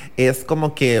resumirlo, es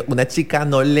como que una chica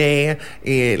no lee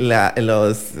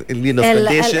los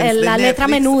conditions la de letra Netflix,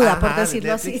 menuda, por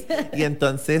decirlo así. Y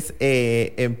entonces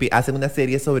hacen una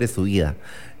serie sobre su vida.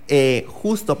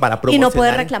 Justo para promocionar. Y no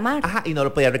puede reclamar. Ajá, y no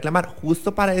lo podía reclamar.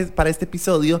 Justo para este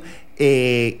episodio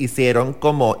hicieron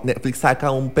como Netflix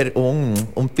saca un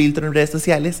filtro en redes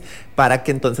sociales para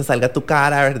que entonces salga tu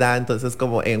cara, ¿verdad? Entonces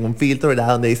como en un filtro, ¿verdad?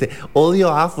 Donde dice,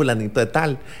 odio a fulanito de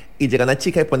tal. Y llega una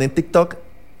chica y pone en TikTok,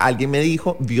 alguien me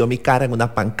dijo, vio mi cara en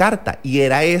una pancarta. Y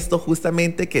era esto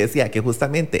justamente que decía que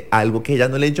justamente algo que ella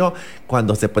no leyó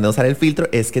cuando se pone a usar el filtro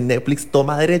es que Netflix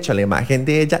toma derecho a la imagen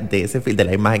de ella, de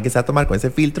la imagen que se va a tomar con ese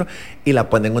filtro y la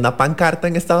pone en una pancarta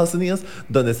en Estados Unidos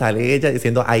donde sale ella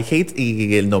diciendo I hate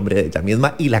y el nombre de ella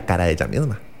misma y la cara de ella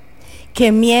misma.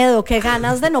 Qué miedo, qué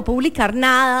ganas de no publicar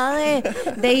nada,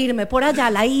 de irme por allá a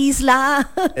la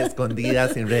isla. Escondida,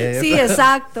 sin redes. Sí,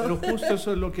 exacto. Pero justo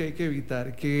eso es lo que hay que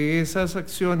evitar, que esas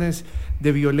acciones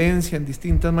de violencia en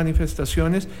distintas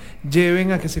manifestaciones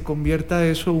lleven a que se convierta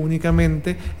eso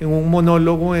únicamente en un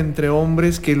monólogo entre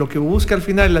hombres, que lo que busca al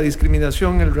final la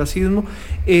discriminación, el racismo,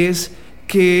 es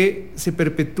que se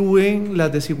perpetúen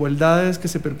las desigualdades, que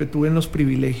se perpetúen los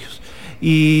privilegios.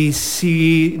 Y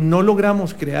si no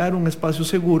logramos crear un espacio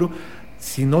seguro,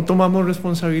 si no tomamos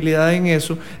responsabilidad en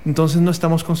eso, entonces no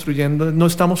estamos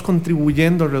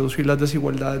contribuyendo a reducir las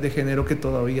desigualdades de género que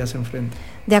todavía se enfrentan.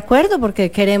 De acuerdo,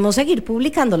 porque queremos seguir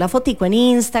publicando la fotico en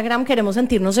Instagram, queremos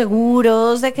sentirnos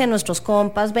seguros de que nuestros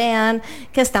compas vean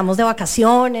que estamos de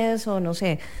vacaciones o no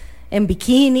sé, en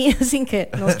bikini, sin que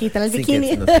nos quiten el bikini.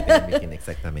 Sin que nos quiten el bikini,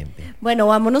 exactamente. Bueno,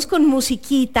 vámonos con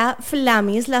musiquita,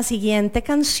 Flamis. La siguiente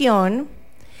canción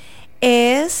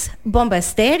es Bomba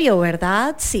Estéreo,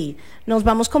 ¿verdad? Sí. Nos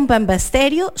vamos con Bomba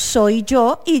Estéreo, Soy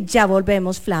Yo, y ya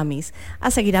volvemos, Flamis,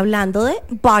 a seguir hablando de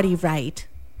Bodyright.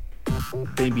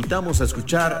 Te invitamos a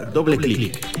escuchar Doble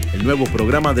Clic, el nuevo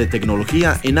programa de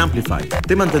tecnología en Amplify.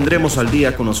 Te mantendremos al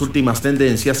día con las últimas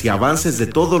tendencias y avances de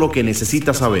todo lo que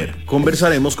necesitas saber.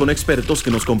 Conversaremos con expertos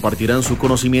que nos compartirán su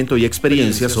conocimiento y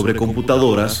experiencia sobre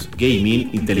computadoras, gaming,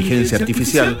 inteligencia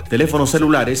artificial, teléfonos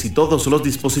celulares y todos los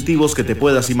dispositivos que te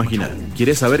puedas imaginar.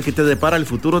 ¿Quieres saber qué te depara el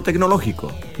futuro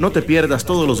tecnológico? No te pierdas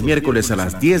todos los miércoles a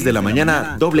las 10 de la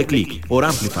mañana Doble Clic por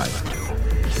Amplify.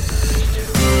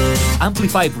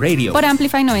 Amplify Radio. Por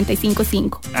Amplify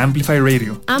 95.5. Amplify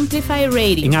Radio. Amplify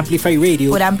Radio. En Amplify Radio.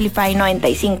 Por Amplify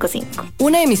 95.5.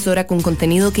 Una emisora con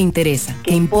contenido que interesa,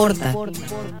 que importa.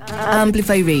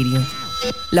 Amplify Radio.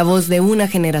 La voz de una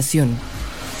generación.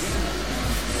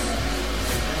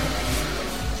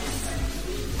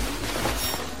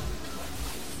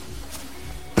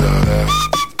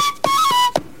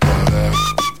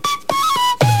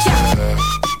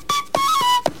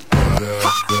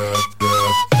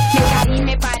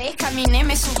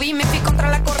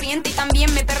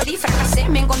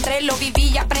 Lo viví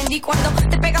y aprendí. Cuando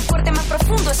te pegas fuerte más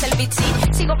profundo es el beat, sí.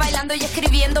 Sigo bailando y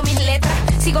escribiendo mis letras.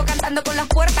 Sigo cantando con las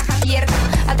puertas abiertas,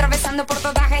 atravesando por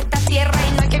todas estas tierras.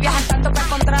 Y no hay que viajar tanto para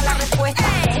encontrar la respuesta.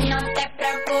 No te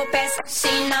preocupes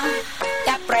si no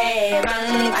te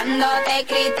aprueban. Cuando te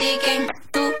critiquen,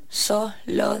 tú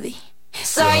solo di: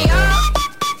 soy yo.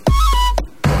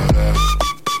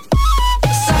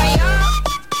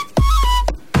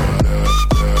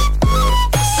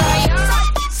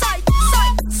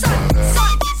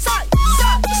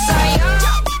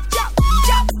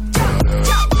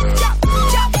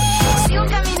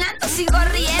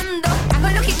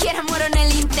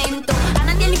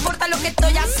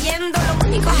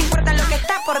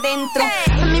 Por dentro,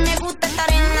 a mí me gusta estar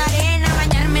en la arena,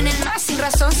 bañarme en el mar sin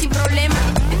razón, sin problema.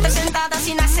 Estoy sentada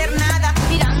sin hacer nada,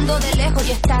 mirando de lejos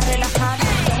y estar relajada.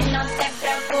 Que no te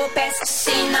preocupes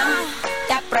si no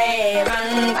te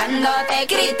aprueban. Cuando te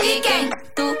critiquen,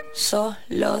 tú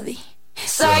solo di: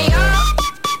 soy yo.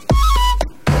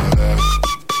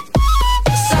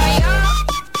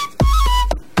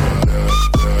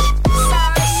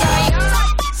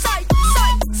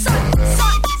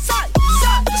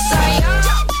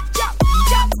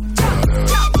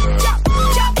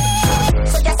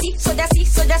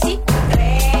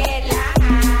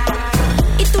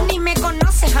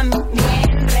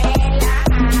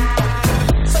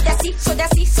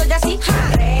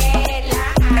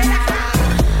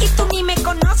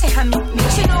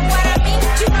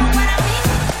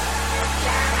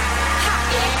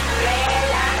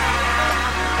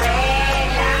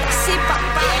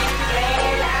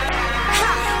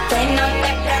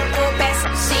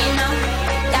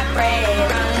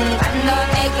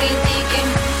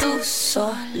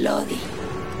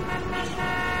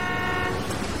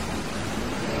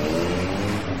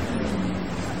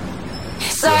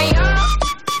 Soy yo.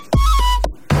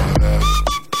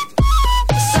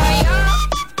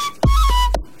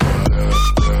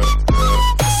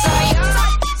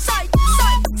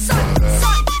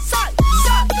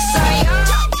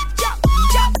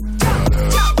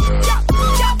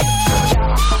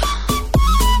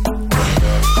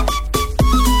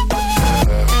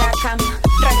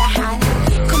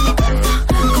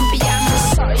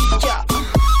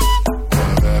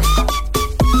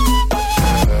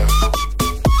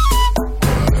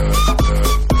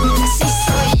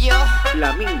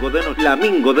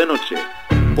 Flamingo de Noche.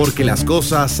 Porque las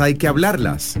cosas hay que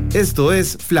hablarlas. Esto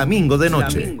es Flamingo de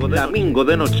Noche. Flamingo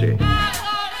de Noche.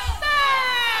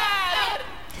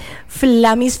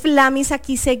 Flamis,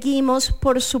 aquí seguimos,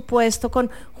 por supuesto, con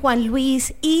Juan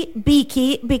Luis y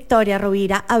Victoria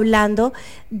Rovira, hablando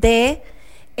de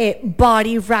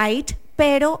Bodyright,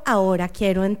 pero ahora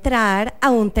quiero entrar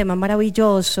a un tema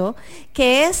maravilloso,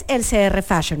 que es el CR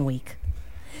Fashion Week.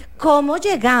 ¿Cómo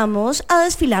llegamos a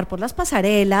desfilar por las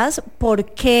pasarelas? ¿Por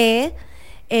qué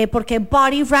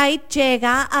Bodyright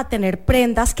llega a tener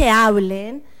prendas que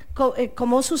hablen?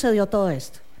 ¿Cómo sucedió todo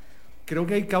esto? Creo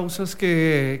que hay causas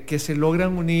que se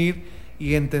logran unir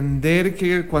y entender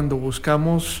que cuando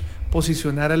buscamos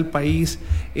posicionar al país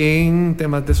en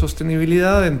temas de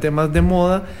sostenibilidad, en temas de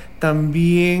moda,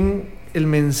 también el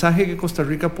mensaje que Costa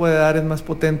Rica puede dar es más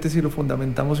potente si lo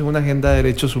fundamentamos en una agenda de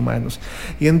derechos humanos.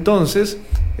 Y entonces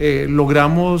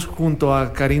logramos, junto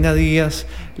a Karina Díaz,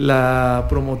 la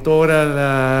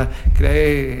promotora,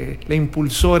 la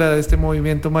impulsora de este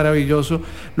movimiento maravilloso,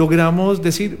 logramos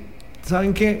decir,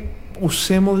 ¿saben qué?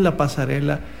 Usemos la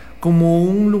pasarela como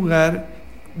un lugar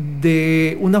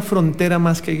de una frontera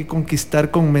más que hay que conquistar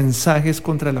con mensajes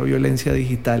contra la violencia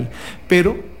digital.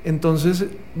 Pero entonces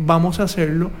vamos a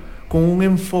hacerlo con un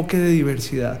enfoque de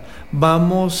diversidad.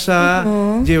 Vamos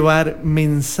a llevar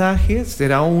mensajes,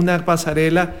 será una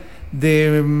pasarela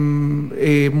de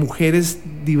mujeres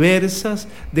diversas,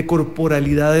 de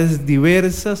corporalidades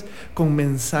diversas, con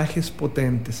mensajes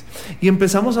potentes. Y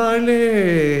empezamos a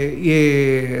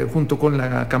darle, junto con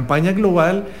la campaña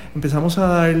global, empezamos a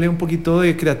darle un poquito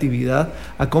de creatividad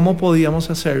a cómo podíamos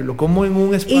hacerlo, cómo en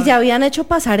un espacio... Y ya habían hecho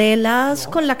pasarelas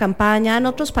con la campaña en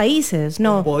otros países,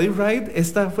 ¿no? Bodyright,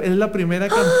 esta es la primera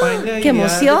campaña. ¡Qué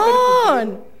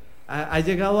emoción! Ha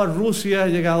llegado a Rusia, ha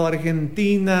llegado a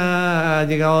Argentina, ha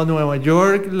llegado a Nueva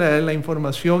York la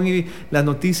información y la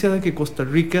noticia de que Costa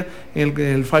Rica, en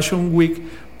el Fashion Week,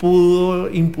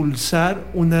 pudo impulsar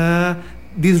una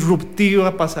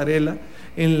disruptiva pasarela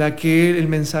en la que el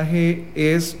mensaje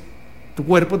es: tu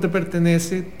cuerpo te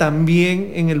pertenece,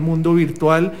 también en el mundo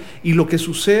virtual, y lo que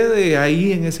sucede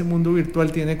ahí en ese mundo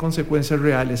virtual tiene consecuencias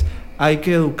reales. Hay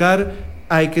que educar,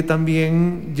 hay que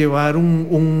también llevar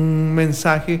un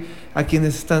mensaje a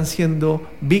quienes están siendo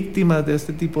víctimas de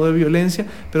este tipo de violencia,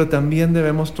 pero también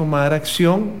debemos tomar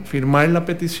acción, firmar la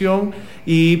petición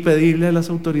y pedirle a las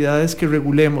autoridades que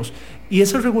regulemos. Y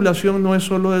esa regulación no es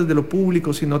solo desde lo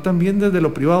público, sino también desde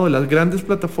lo privado. Las grandes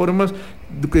plataformas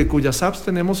cuyas apps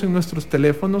tenemos en nuestros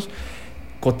teléfonos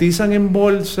cotizan en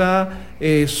bolsa,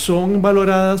 son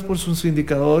valoradas por sus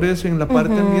indicadores en la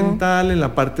parte ambiental, en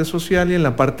la parte social y en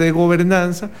la parte de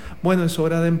gobernanza. Bueno, es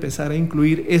hora de empezar a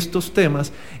incluir estos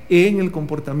temas en el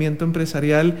comportamiento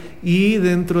empresarial y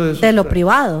dentro de lo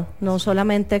privado, no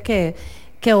solamente que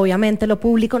obviamente lo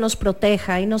público nos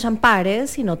proteja y nos ampare,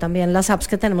 sino también las apps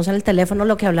que tenemos en el teléfono,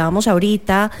 lo que hablábamos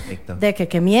ahorita, perfecto, de que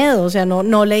qué miedo, o sea,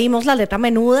 no leímos la letra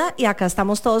menuda y acá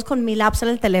estamos todos con 1000 apps en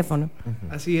el teléfono.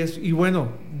 Así es, y bueno,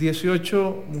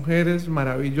 18 mujeres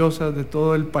maravillosas de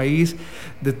todo el país,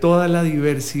 de toda la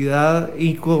diversidad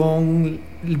y con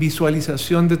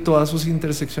visualización de todas sus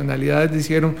interseccionalidades,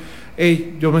 dijeron: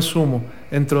 hey, yo me sumo.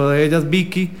 Dentro de ellas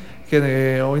Vicky,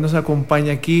 que hoy nos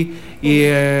acompaña aquí, y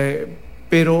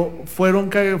pero fueron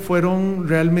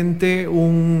realmente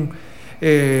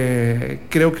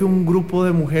creo que un grupo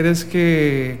de mujeres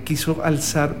que quiso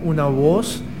alzar una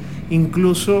voz,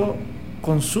 incluso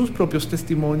con sus propios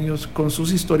testimonios, con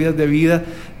sus historias de vida,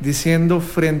 diciendo: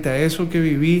 frente a eso que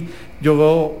viví,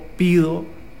 yo pido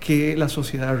que la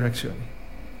sociedad reaccione.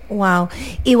 Wow.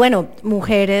 Y bueno,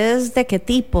 ¿mujeres de qué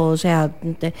tipo? O sea,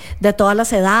 de todas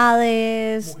las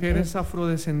edades. Mujeres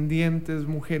afrodescendientes,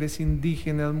 mujeres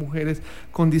indígenas, mujeres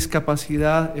con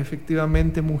discapacidad,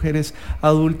 efectivamente, mujeres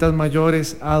adultas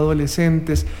mayores,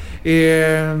 adolescentes,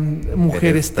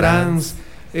 mujeres trans,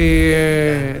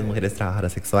 mujeres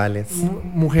trabajadoras sexuales,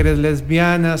 mujeres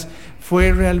lesbianas.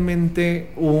 Fue realmente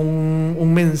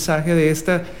un mensaje de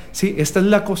esta es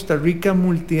la Costa Rica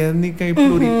multiétnica y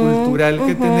pluricultural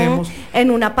que tenemos. En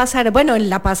una pasarela, bueno, en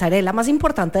la pasarela más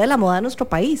importante de la moda de nuestro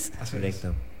país.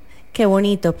 Correcto. Qué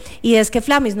bonito. Y es que,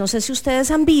 Flamis, no sé si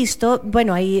ustedes han visto,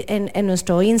 bueno, ahí en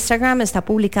nuestro Instagram está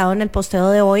publicado en el posteo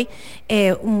de hoy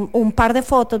un par de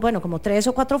fotos, bueno, como 3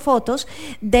 o 4 fotos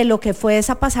de lo que fue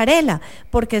esa pasarela,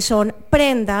 porque son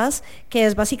prendas que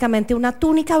es básicamente una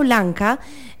túnica blanca,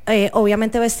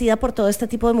 obviamente vestida por todo este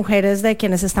tipo de mujeres de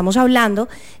quienes estamos hablando,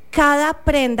 cada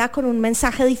prenda con un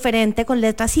mensaje diferente, con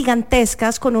letras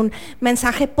gigantescas, con un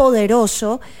mensaje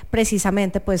poderoso,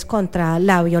 precisamente pues contra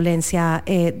la violencia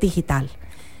digital.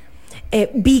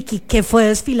 Vicky, ¿qué fue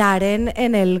desfilar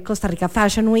en el Costa Rica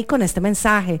Fashion Week con este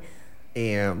mensaje?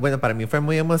 Bueno, para mí fue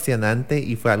muy emocionante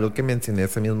y fue algo que mencioné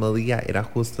ese mismo día. Era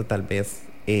justo tal vez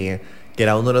que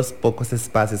era uno de los pocos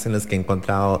espacios en los que he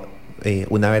encontrado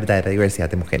una verdadera diversidad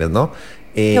de mujeres, ¿no?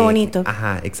 Qué bonito.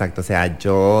 Ajá, exacto. O sea,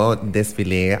 yo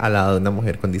desfilé al lado de una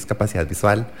mujer con discapacidad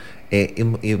visual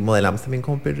y modelamos también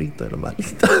como un perrito de lo más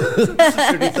lindo.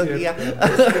 Perrito guía.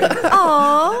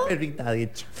 Oh. Perrita, de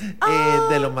hecho.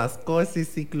 De lo más cozy,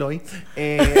 sí, Chloe.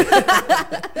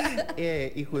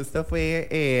 Y justo fue...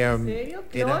 ¿En serio,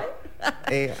 Chloe?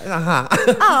 Ajá.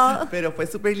 Oh. Pero fue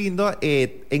súper lindo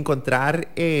encontrar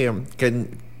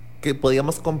que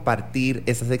podíamos compartir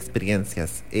esas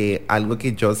experiencias. Algo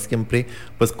que yo siempre,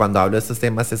 pues cuando hablo de estos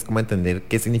temas, es como entender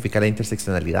qué significa la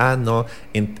interseccionalidad, ¿no?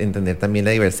 Entender también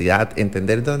la diversidad,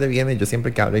 entender de dónde viene. Yo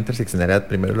siempre que hablo de interseccionalidad,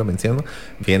 primero lo menciono,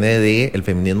 viene del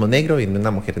feminismo negro, viene de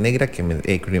una mujer negra,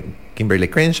 Kimberly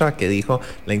Crenshaw, que dijo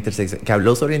que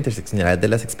habló sobre la interseccionalidad de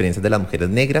las experiencias de las mujeres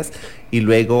negras, y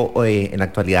luego en la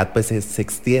actualidad pues se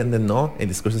extiende, ¿no? El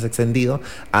discurso es extendido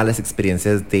a las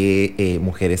experiencias de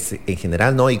mujeres en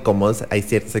general, ¿no? Y cómo hay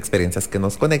ciertas experiencias que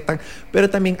nos conectan, pero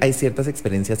también hay ciertas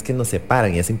experiencias que nos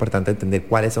separan y es importante entender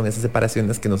cuáles son esas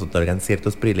separaciones que nos otorgan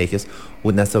ciertos privilegios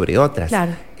unas sobre otras.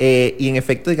 Claro. Y en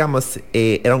efecto, digamos,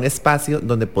 era un espacio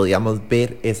donde podíamos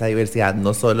ver esa diversidad,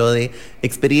 no solo de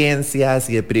experiencias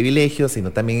y de privilegios,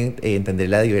 sino también entender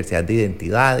la diversidad de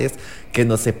identidades que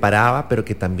nos separaba, pero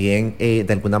que también de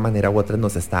alguna manera u otra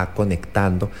nos estaba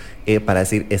conectando para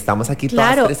decir, estamos aquí todas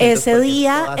Claro, presentes ese porque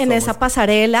día todas en somos- esa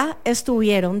pasarela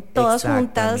estuvieron todas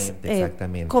juntas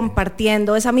Exactamente.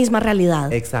 compartiendo esa misma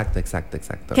realidad. Exacto.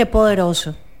 Qué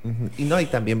poderoso. Y no, y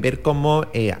también ver cómo,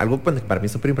 algo que para mí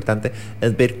es súper importante,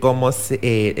 es ver cómo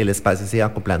el espacio se iba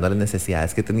acoplando a las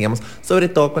necesidades que teníamos, sobre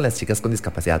todo con las chicas con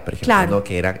discapacidad, por ejemplo, Claro. ¿no?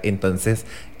 Que era, entonces,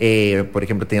 por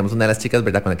ejemplo, teníamos una de las chicas,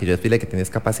 ¿verdad?, con la que yo desfilé, que tenía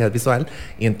discapacidad visual,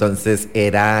 y entonces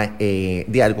era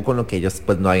de algo con lo que ellos,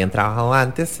 pues, no habían trabajado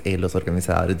antes, los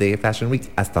organizadores de Fashion Week,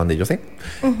 hasta donde yo sé,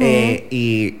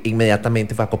 y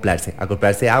inmediatamente fue acoplarse,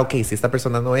 ok, si esta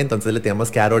persona no ve, entonces le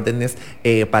teníamos que dar órdenes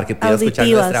para que pudiera escuchar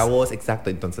Auditivas. nuestra voz, exacto,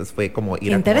 entonces fue como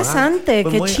ir Interesante,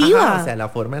 fue qué muy- chiva. o sea, la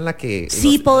forma en la que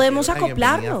Sí, nos podemos dieron la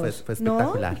bienvenida acoplarnos, fue ¿no?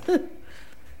 espectacular.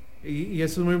 Y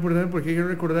eso es muy importante porque hay que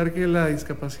recordar que la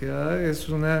discapacidad es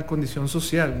una condición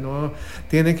social, no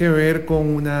tiene que ver con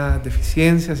una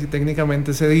deficiencia, si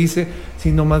técnicamente se dice,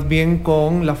 sino más bien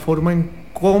con la forma en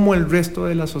cómo el resto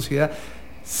de la sociedad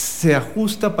se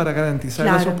ajusta para garantizar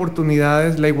las Claro.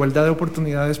 oportunidades, la igualdad de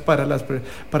oportunidades para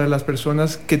las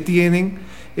personas que tienen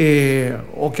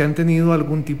o que han tenido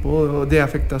algún tipo de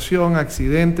afectación,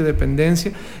 accidente,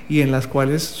 dependencia, y en las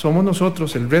cuales somos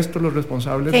nosotros, el resto, los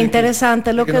responsables. Qué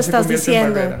interesante lo que no se estás convierta en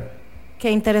diciendo. barrera.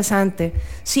 Qué interesante.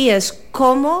 Sí, es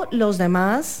cómo los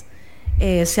demás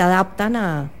se adaptan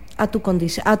a tu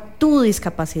condición, a tu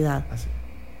discapacidad. Así.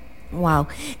 Wow.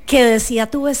 ¿Qué decía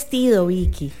tu vestido,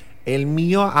 Vicky? El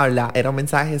mío era un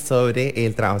mensaje sobre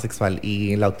el trabajo sexual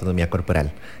y la autonomía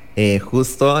corporal.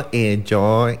 Justo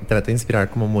yo trato de inspirar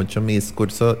como mucho mi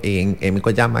discurso en Emi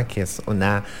Koyama, que es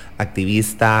una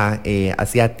activista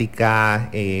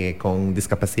asiática con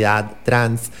discapacidad,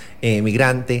 trans,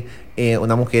 migrante,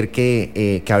 una mujer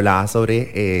que hablaba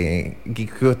sobre, que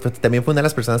también fue una de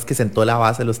las personas que sentó la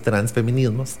base de los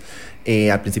transfeminismos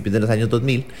a principios de los años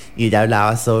 2000, y ella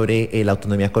hablaba sobre la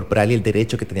autonomía corporal y el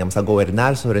derecho que teníamos a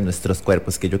gobernar sobre nuestros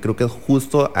cuerpos, que yo creo que es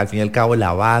justo al fin y al cabo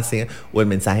la base o el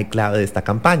mensaje clave de esta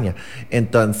campaña.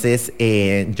 Entonces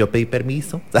yo pedí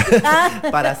permiso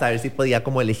para saber si podía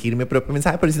como elegir mi propio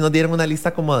mensaje, pero si nos dieron una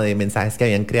lista como de mensajes que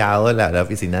habían creado la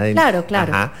oficina de...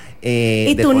 Claro.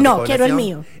 Y de tú Fondo de no, quiero el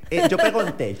Población. mío. Yo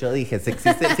pregunté, yo dije, si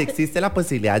existe la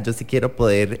posibilidad, yo sí quiero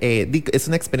poder, es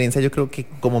una experiencia, yo creo que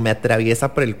como me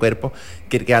atraviesa por el cuerpo,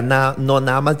 que no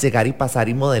nada más llegar y pasar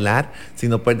y modelar,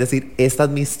 sino poder decir, esta es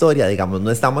mi historia, digamos,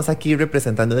 no estamos aquí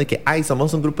representando de que,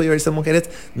 somos un grupo diverso de mujeres,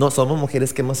 no, somos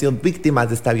mujeres que hemos sido víctimas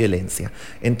de esta violencia.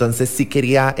 Entonces sí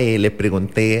quería, le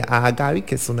pregunté a Gaby,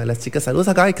 que es una de las chicas, saludos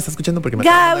a Gaby que está escuchando porque me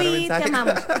acaba de mandar un Gaby, te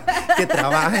mensaje, amamos. que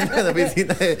trabaja en la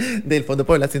oficina del Fondo de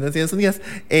Población de Naciones Unidas,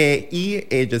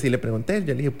 yo sí le pregunté,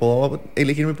 yo le dije, ¿puedo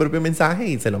elegir mi propio mensaje?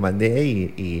 Y se lo mandé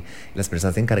y las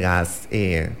personas encargadas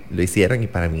lo hicieron, y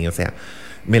para mí, o sea,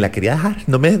 me la quería dejar,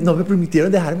 no me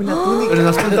permitieron dejarme la túnica. Pero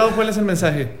nos has contado cuál es el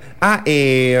mensaje.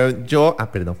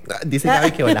 Perdón, dice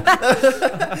Gaby que hola.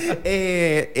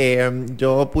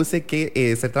 Yo puse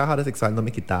que ser trabajadora sexual no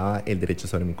me quitaba el derecho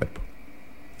sobre mi cuerpo.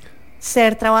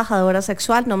 Ser trabajadora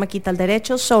sexual no me quita el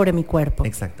derecho sobre mi cuerpo.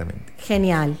 Exactamente.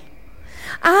 Genial.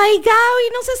 ¡Ay, Gaby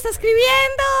nos está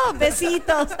escribiendo!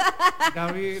 Besitos.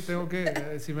 Gaby, tengo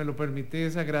que, si me lo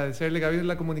permites, agradecerle. Gaby es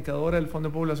la comunicadora del Fondo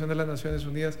de Población de las Naciones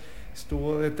Unidas.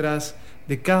 Estuvo detrás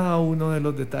de cada uno de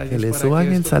los detalles. Que le para suban que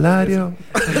el esto salario.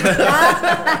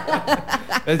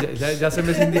 ya se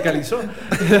me sindicalizó.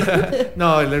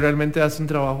 No, él realmente hace un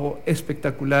trabajo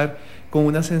espectacular, con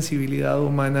una sensibilidad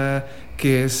humana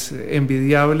que es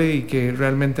envidiable y que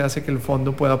realmente hace que el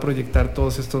fondo pueda proyectar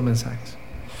todos estos mensajes.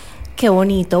 Qué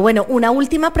bonito. Bueno, una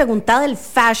última pregunta del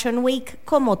Fashion Week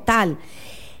como tal.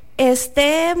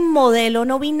 Este modelo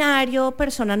no binario,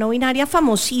 persona no binaria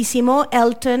famosísimo,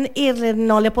 Elton, y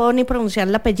no le puedo ni pronunciar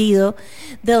el apellido,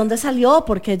 ¿de dónde salió?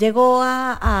 ¿Por qué llegó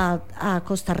a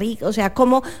Costa Rica? O sea,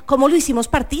 ¿cómo lo hicimos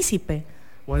partícipe?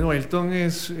 Bueno, Elton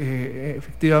es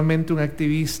efectivamente un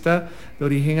activista de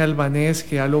origen albanés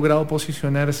que ha logrado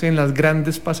posicionarse en las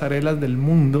grandes pasarelas del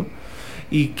mundo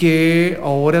y que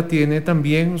ahora tiene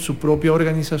también su propia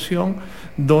organización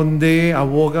donde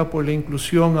aboga por la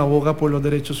inclusión, aboga por los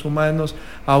derechos humanos,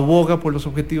 aboga por los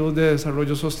objetivos de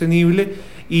desarrollo sostenible.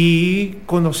 Y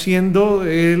conociendo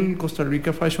el Costa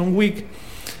Rica Fashion Week,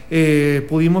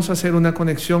 pudimos hacer una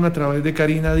conexión a través de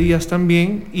Karina Díaz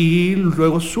también, y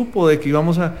luego supo de que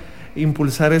íbamos a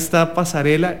impulsar esta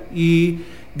pasarela y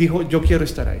dijo, yo quiero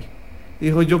estar ahí.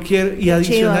 Dijo, yo quiero, y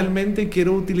adicionalmente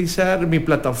quiero utilizar mi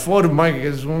plataforma, que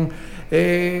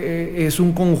es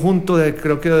un conjunto de,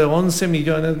 creo que de 11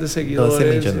 millones de seguidores. 12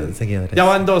 millones de seguidores. Ya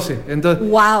van 12. Entonces,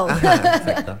 ¡wow! Ajá,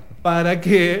 exacto. Para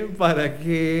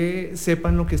que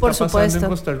sepan lo que está pasando en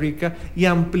Costa Rica y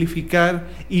amplificar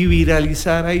y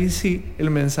viralizar ahí sí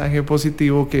el mensaje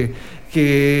positivo que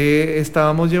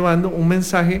estábamos llevando, un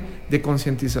mensaje de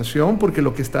concientización, porque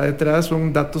lo que está detrás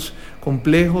son datos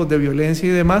complejos de violencia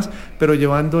y demás, pero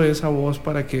llevando esa voz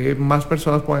para que más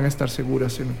personas puedan estar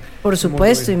seguras. Por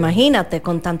supuesto, imagínate,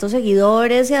 con tantos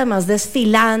seguidores y además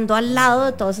desfilando al lado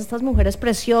de todas estas mujeres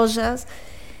preciosas.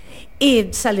 Y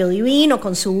salió divino,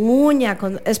 con su uña,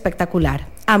 espectacular.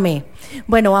 Amé.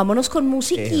 Bueno, vámonos con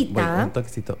musiquita. Bueno, un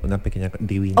toquecito, una pequeña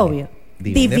divina. Obvio.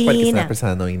 Divina. Porque es una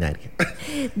persona no binaria.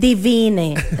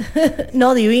 Divine.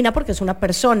 No, divina porque es una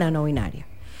persona no binaria.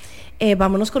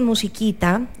 Vámonos con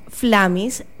musiquita.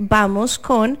 Flamis, vamos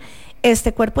con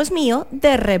Este cuerpo es mío,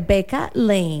 de Rebecca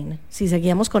Lane. Si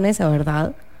seguíamos con esa,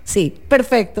 ¿verdad? Sí,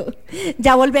 perfecto.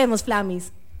 Ya volvemos,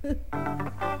 Flamis.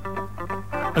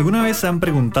 ¿Alguna vez se han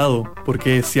preguntado por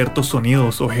qué ciertos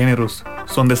sonidos o géneros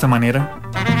son de esa manera?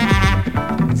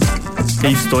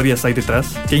 ¿Qué historias hay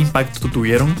detrás? ¿Qué impacto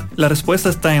tuvieron? La respuesta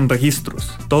está en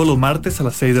Registros, todos los martes a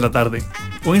las 6 de la tarde.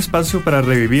 Un espacio para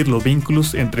revivir los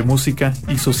vínculos entre música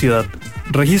y sociedad.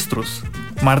 Registros,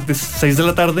 martes 6 de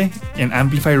la tarde en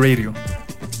Amplify Radio.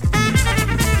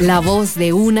 La voz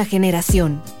de una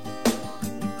generación.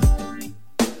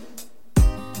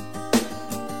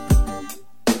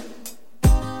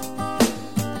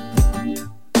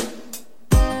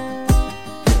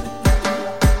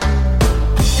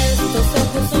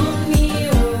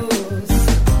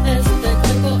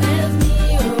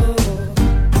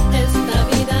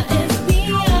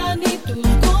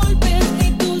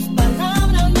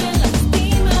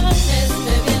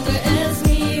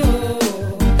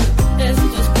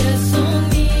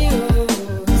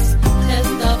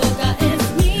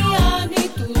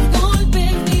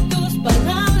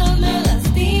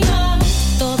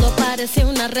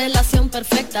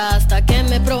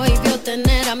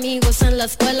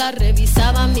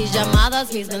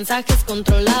 Mis mensajes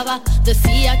controlaba,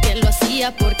 decía que lo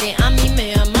hacía porque a mí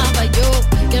me amaba.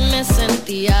 Yo que me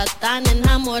sentía tan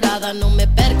enamorada, no me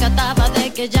percataba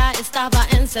de que ya estaba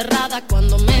encerrada.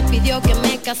 Cuando me pidió que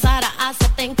me casara,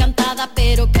 acepté encantada,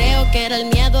 pero creo que era el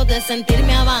miedo de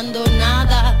sentirme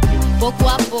abandonada. Poco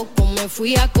a poco me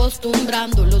fui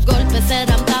acostumbrando, los golpes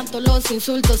eran tanto, los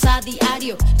insultos a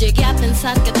diario. Llegué a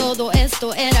pensar que todo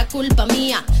esto era culpa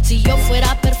mía. Si yo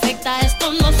fuera perfecta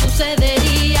esto no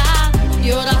sucedería.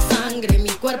 Llora sangre, mi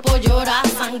cuerpo llora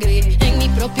sangre. En mi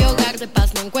propio hogar de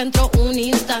paz no encuentro un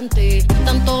instante.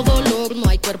 Tanto dolor, no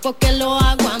hay cuerpo que lo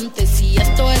aguante. Si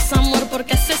esto es amor, ¿por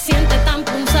qué se siente tan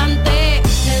punzante?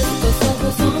 Estos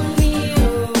ojos son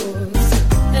míos,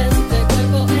 este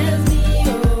cuerpo es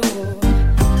mío,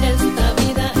 esta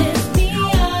vida es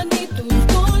mía. Ni tus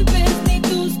golpes ni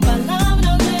tus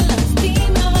palabras me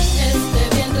lastiman. Este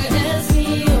vientre es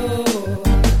mío,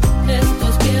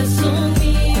 estos pies son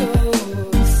míos,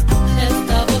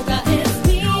 esta boca es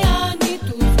mía. Ni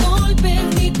tus golpes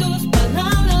ni tus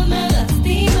palabras me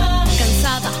lastiman.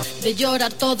 Cansada de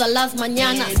llorar todas las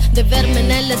mañanas, de verme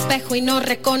en el espejo y no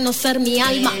reconocer mi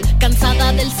alma.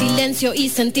 Cansada del silencio y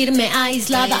sentirme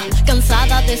aislada.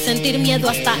 Cansada de sentir miedo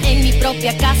hasta en mi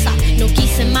propia casa. No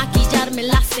quise maquillarme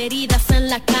las heridas en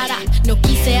la cara. No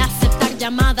quise aceptar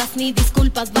llamadas ni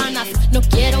disculpas vanas. No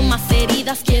quiero más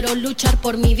heridas, quiero luchar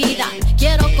por mi vida.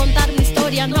 Quiero contar mi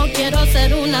historia, no quiero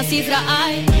ser una cifra.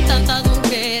 Hay tantas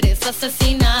mujeres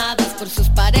asesinadas por sus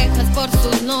parejas, por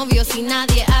sus novios y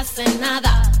nadie hace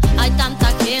nada. Hay tanta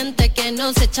gente que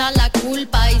nos echa la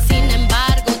culpa y sin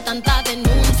embargo tanta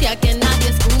denuncia que nadie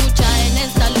escucha. En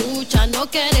esta lucha no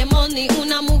queremos ni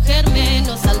una mujer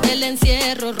menos. Sal del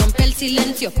encierro, rompe el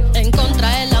silencio.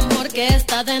 Encontra el amor que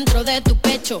está dentro de tu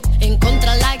pecho.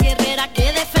 Encontra la guerrera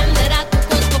que defenderá tu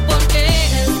cuerpo, porque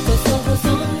estos ojos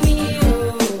son míos,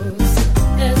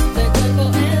 este cuerpo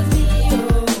es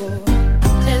mío,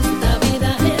 esta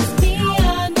vida es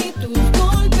mía. Ni tus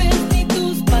golpes ni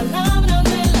tus palabras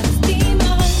me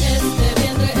lastiman. Este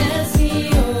vientre es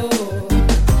mío,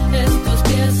 estos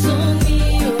pies son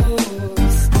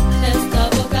míos, esta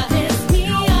boca es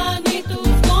mía. Ni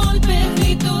tus golpes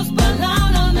ni tus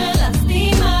palabras me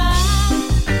lastiman.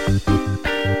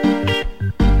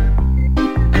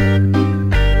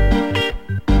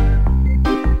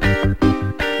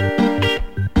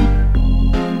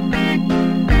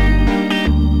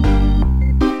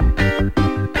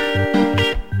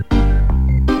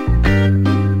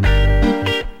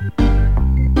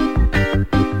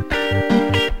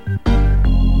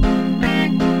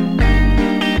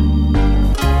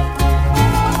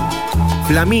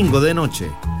 Flamingo de Noche,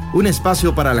 un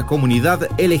espacio para la comunidad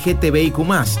LGTBIQ+,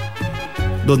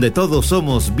 donde todos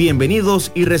somos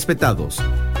bienvenidos y respetados.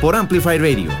 Por Amplify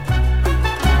Radio.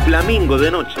 Flamingo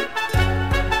de Noche.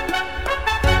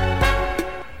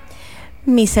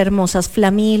 Mis hermosas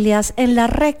familias, en la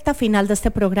recta final de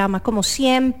este programa, como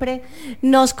siempre,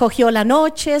 nos cogió la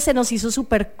noche, se nos hizo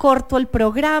súper corto el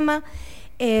programa.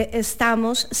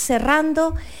 Estamos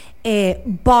cerrando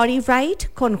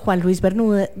Bodyright con Juan Luis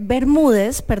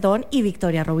Bermúdez, y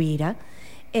Victoria Rovira.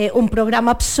 Un programa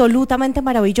absolutamente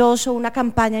maravilloso, una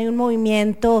campaña y un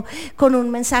movimiento con un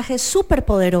mensaje súper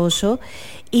poderoso.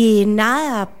 Y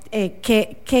nada,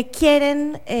 ¿qué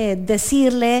quieren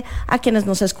decirle a quienes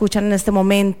nos escuchan en este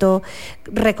momento?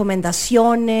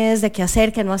 ¿Recomendaciones de qué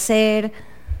hacer, qué no hacer?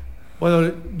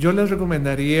 Bueno, yo les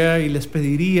recomendaría y les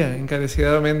pediría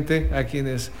encarecidamente a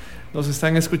quienes nos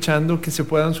están escuchando que se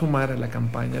puedan sumar a la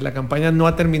campaña. La campaña no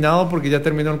ha terminado porque ya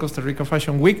terminó el Costa Rica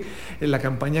Fashion Week. La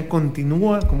campaña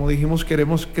continúa. Como dijimos,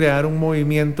 queremos crear un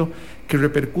movimiento que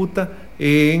repercuta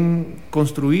en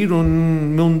construir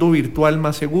un mundo virtual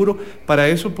más seguro. Para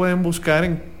eso pueden buscar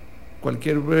en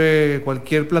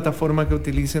cualquier plataforma que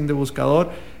utilicen de buscador,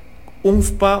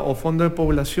 UNFPA o Fondo de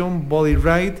Población,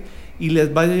 Bodyright, y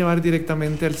les va a llevar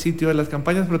directamente al sitio de las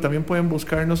campañas, pero también pueden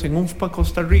buscarnos en UNFPA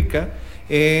Costa Rica,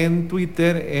 en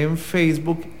Twitter, en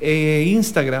Facebook e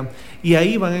Instagram, y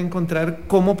ahí van a encontrar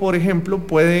cómo, por ejemplo,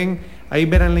 ahí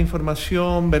verán la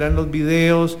información, verán los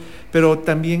videos, pero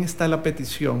también está la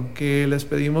petición que les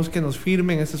pedimos que nos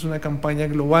firmen. Esta es una campaña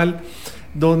global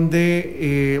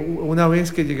donde una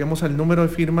vez que lleguemos al número de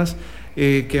firmas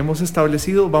que hemos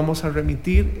establecido, vamos a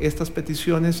remitir estas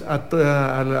peticiones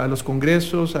a los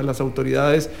congresos, a las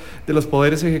autoridades de los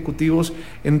poderes ejecutivos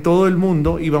en todo el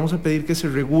mundo, y vamos a pedir que se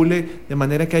regule de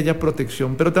manera que haya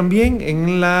protección. Pero también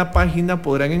en la página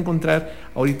podrán encontrar,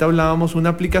 ahorita hablábamos, una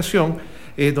aplicación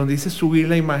donde dice subir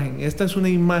la imagen. Esta es una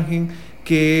imagen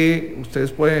que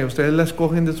ustedes la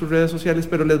escogen de sus redes sociales,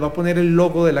 pero les va a poner el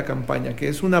logo de la campaña, que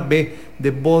es una B de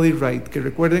Bodyright, que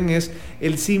recuerden es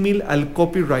el símil al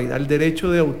copyright, al derecho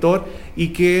de autor, y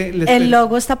que el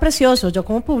logo está precioso. Yo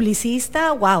como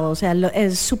publicista, wow, o sea,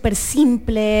 es súper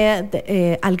simple,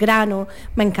 al grano,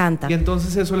 me encanta. Y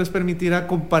entonces eso les permitirá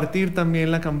compartir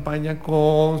también la campaña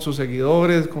con sus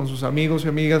seguidores, con sus amigos y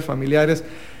amigas, familiares,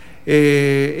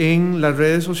 en las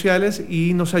redes sociales,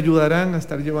 y nos ayudarán a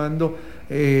estar llevando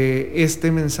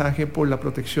este mensaje por la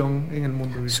protección en el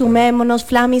mundo virtual. Sumémonos,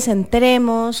 Flamis,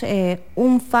 entremos,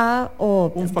 UNFA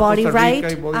o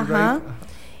Bodyright,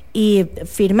 y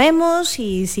firmemos,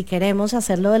 y si queremos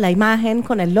hacerlo de la imagen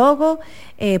con el logo,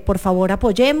 por favor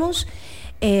apoyemos.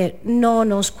 No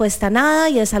nos cuesta nada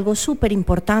y es algo súper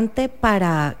importante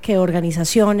para que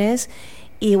organizaciones,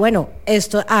 y bueno,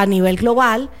 esto a nivel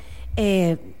global,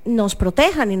 nos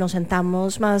protejan y nos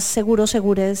sentamos más seguras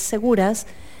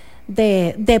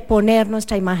de poner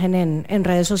nuestra imagen en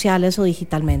redes sociales o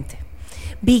digitalmente.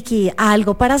 Vicky,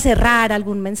 ¿algo para cerrar?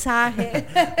 ¿Algún mensaje?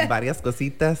 Varias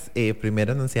cositas.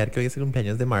 Primero, anunciar que hoy es el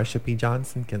cumpleaños de Marsha P.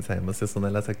 Johnson, quien sabemos es una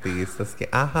de las activistas que...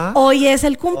 Hoy es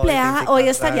el cumpleaños. Hoy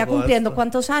estaría cumpliendo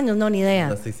 ¿cuántos años? No, ni idea.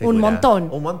 No estoy segura.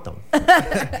 Un montón.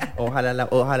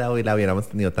 Ojalá hoy la hubiéramos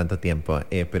tenido tanto tiempo,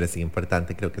 pero sí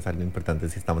importante, creo que es algo importante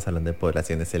si estamos hablando de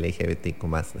poblaciones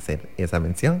LGBTQ+, hacer esa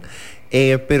mención.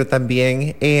 Pero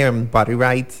también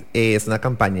Bodyright es una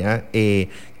campaña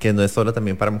que no es solo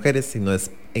también para mujeres, sino es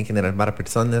en general para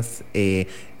personas.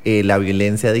 La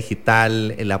violencia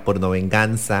digital, la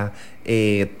pornovenganza,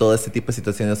 todo este tipo de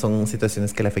situaciones son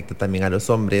situaciones que le afectan también a los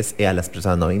hombres, a las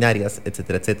personas no binarias,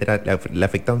 etcétera, etcétera. Le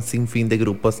afecta a un sinfín de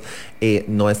grupos,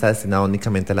 no está destinado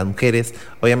únicamente a las mujeres.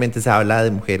 Obviamente se habla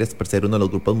de mujeres por ser uno de los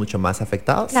grupos mucho más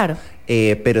afectados, claro.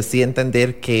 Pero sí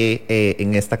entender que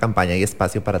en esta campaña hay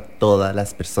espacio para todas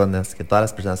las personas, que todas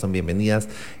las personas son bienvenidas,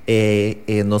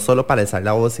 no solo para alzar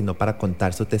la voz, sino para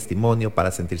contar su testimonio,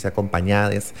 para sentirse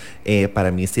acompañadas.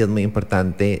 Para mí sí es muy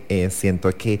importante.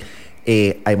 Siento que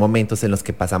hay momentos en los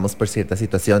que pasamos por ciertas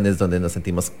situaciones donde nos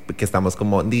sentimos que estamos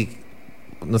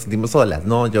nos sentimos solas,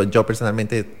 ¿no? Yo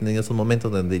personalmente he tenido esos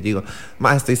momentos donde digo,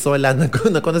 estoy sola, no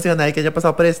he conocido a nadie que haya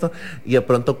pasado por esto, y de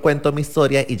pronto cuento mi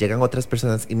historia y llegan otras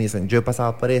personas y me dicen, yo he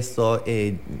pasado por esto,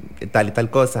 tal y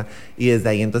tal cosa, y desde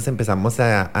ahí entonces empezamos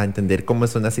a entender cómo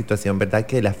es una situación, ¿verdad?,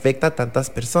 que le afecta a tantas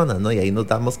personas, ¿no? Y ahí nos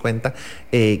damos cuenta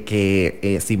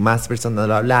que si más personas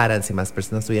lo hablaran, si más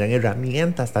personas tuvieran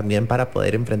herramientas también para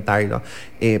poder enfrentarlo,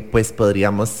 pues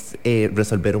podríamos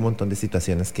resolver un montón de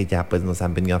situaciones que ya pues nos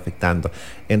han venido afectando.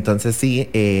 Entonces sí,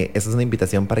 esa es una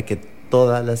invitación para que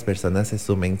todas las personas se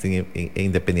sumen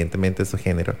independientemente de su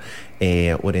género,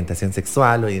 orientación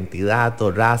sexual o identidad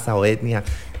o raza o etnia.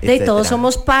 De todos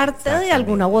somos parte de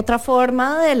alguna u otra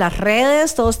forma de las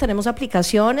redes, todos tenemos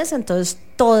aplicaciones, entonces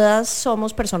todas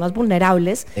somos personas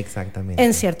vulnerables. Exactamente.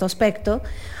 En cierto aspecto,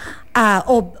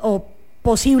 o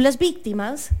posibles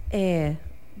víctimas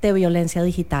de violencia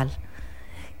digital.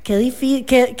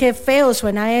 Qué feo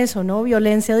suena eso, ¿no?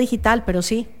 Violencia digital, pero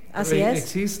sí, así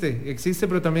es. Existe,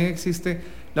 pero también existe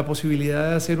la posibilidad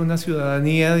de hacer una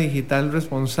ciudadanía digital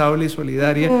responsable y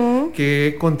solidaria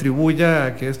que contribuya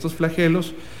a que estos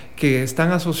flagelos que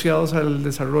están asociados al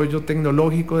desarrollo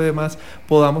tecnológico y demás,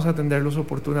 podamos atenderlos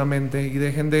oportunamente y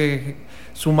dejen de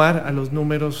sumar a los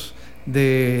números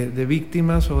de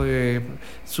víctimas o de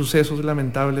sucesos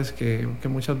lamentables que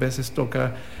muchas veces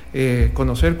toca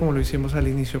conocer, como lo hicimos al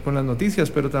inicio con las noticias,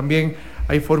 pero también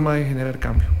hay forma de generar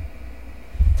cambio.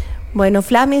 Bueno,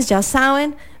 Flamis, ya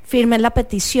saben, firmen la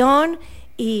petición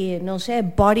y no sé,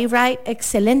 Bodyright,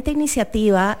 excelente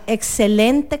iniciativa,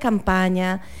 excelente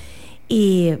campaña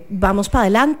y vamos para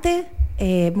adelante.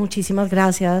 Muchísimas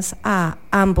gracias a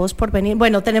ambos por venir.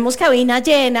 Bueno, tenemos cabina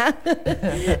llena,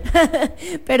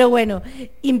 pero bueno,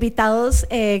 invitados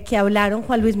que hablaron.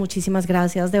 Juan Luis, muchísimas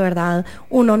gracias, de verdad,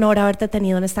 un honor haberte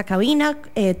tenido en esta cabina.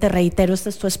 Te reitero, este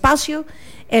es tu espacio.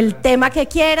 El tema que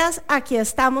quieras, aquí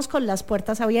estamos con las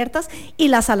puertas abiertas y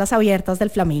las alas abiertas del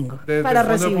Flamingo. Desde el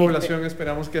Fondo de Población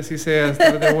esperamos que así sea,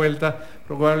 estar de vuelta,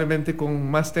 probablemente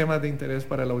con más temas de interés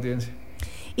para la audiencia.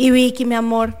 Y Vicky, mi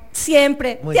amor,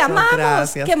 siempre te amamos.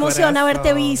 Gracias, qué emoción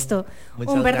haberte visto.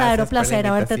 Un verdadero placer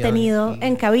haberte tenido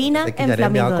en cabina, en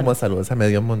Flamingo. Ya le como saludos a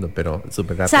medio mundo, pero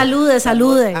súper rápido.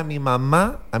 Salude. A mi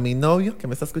mamá, a mi novio, que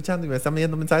me está escuchando y me está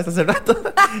enviando mensajes hace rato,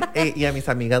 y a mis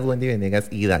amigas Wendy Venegas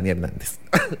y Dani Hernández.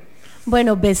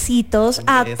 Bueno, besitos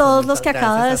a todos los que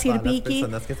acaba de decir Vicky,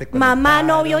 mamá,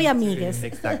 novio y amigues. Sí,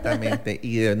 exactamente.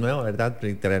 Y de nuevo, ¿verdad?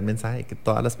 Reiterar el mensaje de que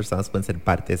todas las personas pueden ser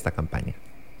parte de esta campaña.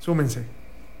 Súmense.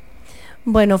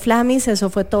 Bueno, Flamis,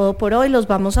 eso fue todo por hoy. Los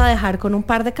vamos a dejar con un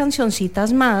par de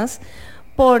cancioncitas más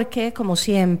porque, como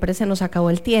siempre, se nos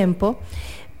acabó el tiempo.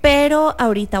 Pero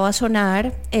ahorita va a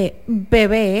sonar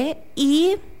Bebé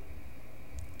y...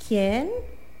 ¿quién?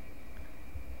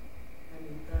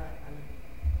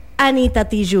 Anita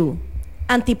Tijoux,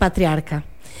 Antipatriarca.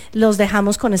 Los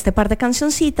dejamos con este par de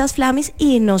cancioncitas, Flamis,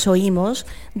 y nos oímos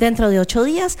dentro de 8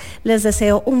 días. Les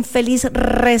deseo un feliz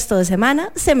resto de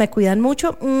semana. Se me cuidan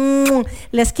mucho.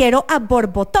 Les quiero a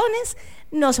borbotones.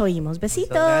 Nos oímos.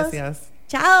 Besitos. Muchas gracias.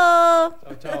 Chao.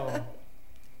 Chao.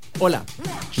 Hola,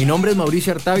 mi nombre es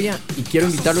Mauricio Artavia y quiero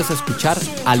invitarlos a escuchar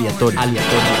Aleatorio.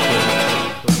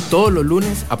 Todos los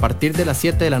lunes a partir de las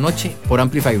 7 de la noche por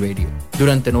Amplify Radio.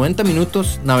 Durante 90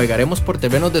 minutos navegaremos por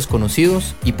terrenos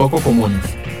desconocidos y poco comunes,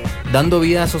 dando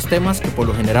vida a esos temas que por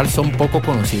lo general son poco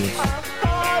conocidos.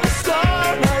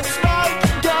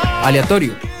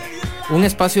 Aleatorio, un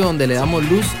espacio donde le damos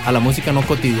luz a la música no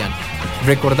cotidiana.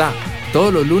 Recordá,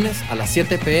 todos los lunes a las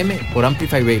 7 p.m. por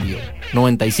Amplify Radio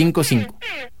 95.5.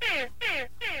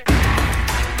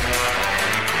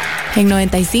 En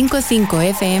 95.5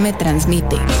 FM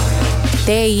transmite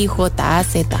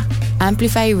TIJAZ,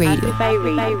 Amplify Radio,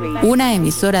 una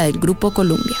emisora del Grupo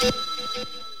Columbia.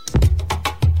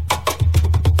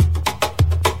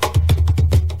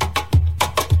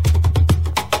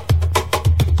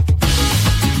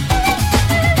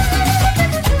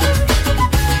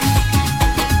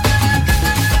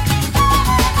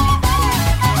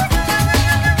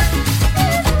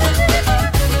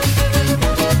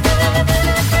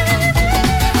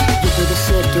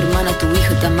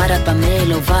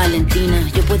 Valentina,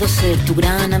 yo puedo ser tu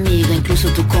gran amiga, incluso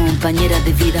tu compañera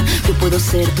de vida. Yo puedo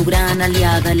ser tu gran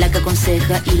aliada, la que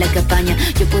aconseja y la que apaña.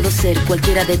 Yo puedo ser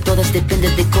cualquiera de todas, depende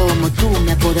de cómo tú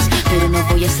me apodas. Pero no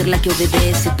voy a ser la que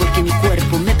obedece, porque mi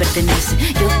cuerpo me pertenece.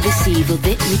 Yo decido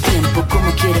de mi tiempo,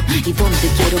 cómo quiero y dónde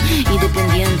quiero.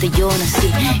 Independiente yo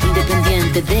nací,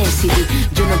 independiente decidí.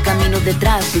 Yo no camino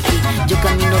detrás de ti, yo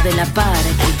camino de la para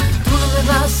aquí. Tú no me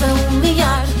vas a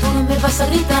humillar, tú no me vas a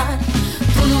gritar.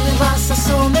 Tú no me vas a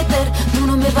someter, tú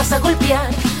no me vas a golpear.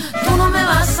 Tú no me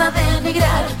vas a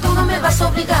denigrar, tú no me vas a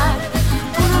obligar.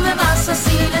 Tú no me vas a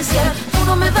silenciar, tú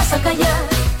no me vas a callar.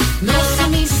 No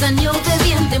sumisa ni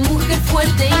obediente, mujer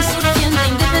fuerte, insurgente,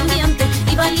 independiente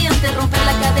y valiente. Romper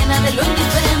la cadena de lo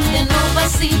indiferente, no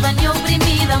pasiva ni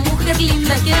oprimida. Mujer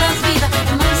linda que das vida,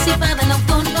 emancipada en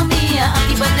autonomía.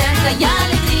 Antipatriarca y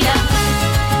alegría.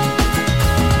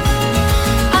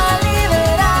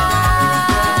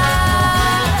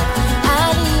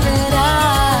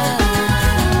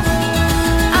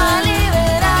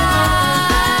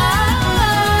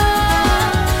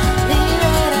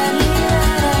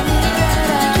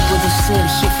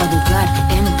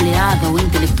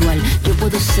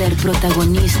 ser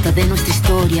protagonista de nuestra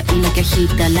historia y la que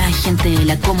agita a la gente,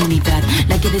 la comunidad,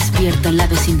 la que despierta la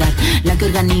vecindad, la que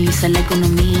organiza la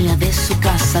economía de su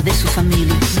casa, de su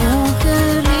familia.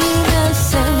 Mujer libre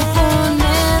se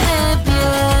pone de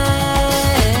pie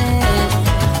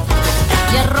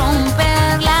y a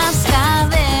romper las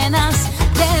cadenas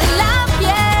de la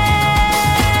piel.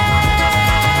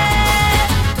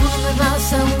 Tú no me vas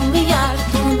a humillar,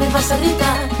 tú no me vas a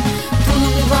gritar, tú no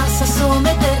me vas a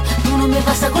someter, tú no me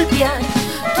vas a golpear,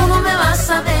 tú no me vas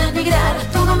a denigrar,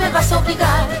 tú no me vas a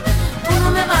obligar, tú no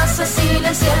me vas a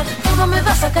silenciar, tú no me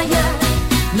vas a callar.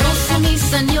 No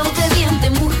sumisa ni obediente,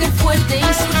 mujer fuerte,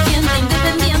 insurgente,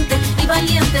 independiente y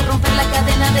valiente, romper la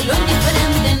cadena de lo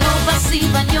indiferente, no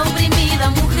pasiva ni oprimida,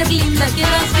 mujer linda que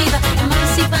das vida,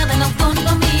 emancipada en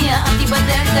autonomía,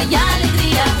 antipatriarca y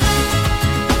alegría.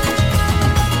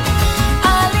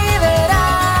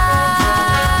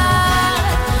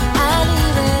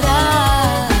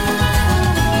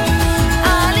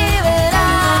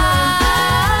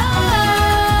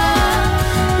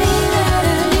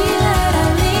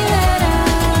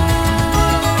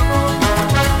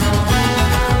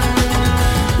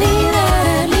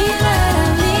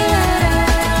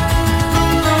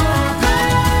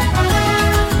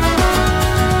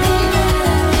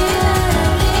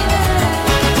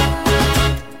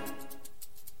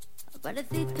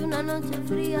 Apareciste una noche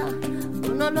fría,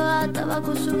 con olor a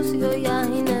tabaco sucio y a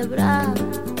ginebra.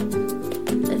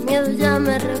 El miedo ya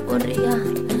me recorría,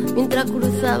 mientras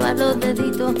cruzaba los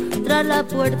deditos tras la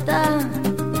puerta.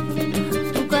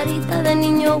 Tu carita de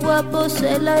niño guapo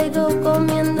se la ha ido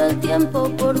comiendo el tiempo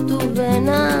por tus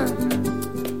venas.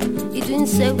 Y tu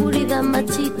inseguridad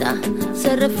machita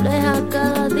se refleja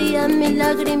cada día en mis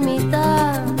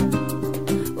lagrimitas.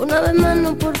 Una vez más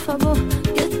no, por favor,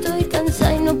 que estoy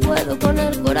cansada y no puedo con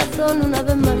el corazón. Una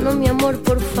vez más no, mi amor,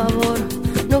 por favor,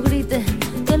 no grites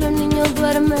que los niños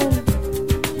duermen.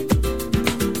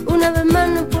 Una vez más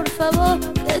no, por favor,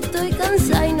 que estoy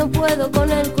cansada y no puedo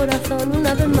con el corazón.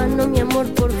 Una vez más no, mi amor,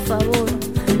 por favor,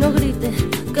 no grites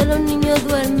que los niños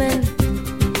duermen.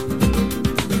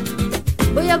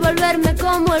 Voy a volverme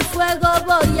como el fuego,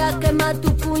 voy a quemar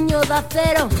tu puño de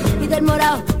acero y del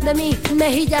morado de mis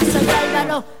mejillas saldrá el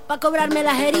valor pa' cobrarme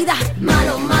las heridas.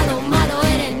 Malo, malo, malo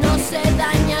eres, no se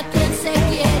daña quien se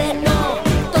quiere, no.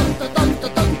 Tonto, tonto,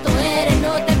 tonto eres,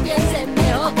 no te pienses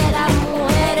mejor que las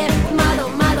mujeres. Malo,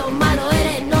 malo, malo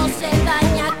eres, no se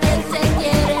daña quien se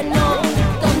quiere, no.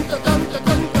 Tonto, tonto,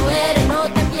 tonto eres, no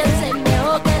te pienses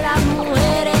mejor que las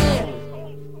mujeres.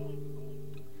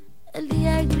 El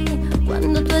día es gris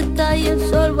cuando tú estás y el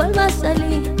sol vuelve a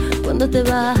salir, cuando te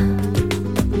vas.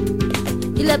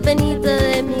 Y la penita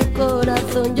de mi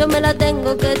corazón yo me la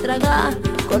tengo que tragar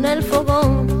con el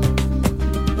fogón.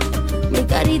 Mi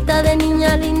carita de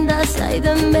niña linda se ha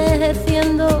ido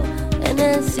envejeciendo en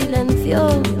el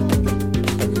silencio.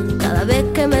 Cada vez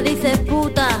que me dices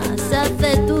puta se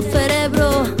hace tu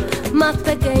cerebro más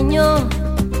pequeño.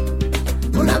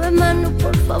 Una vez más no,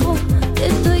 por favor, que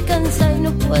estoy cansada y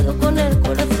no puedo con el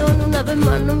corazón. Una vez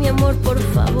más no, mi amor, por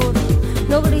favor,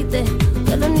 no grites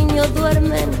que los niños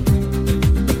duermen.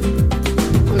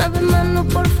 Una vez más no,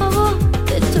 por favor,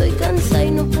 que estoy cansada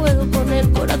y no puedo con el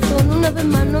corazón. Una vez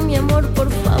más no, mi amor, por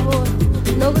favor,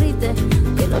 no grites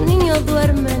que los niños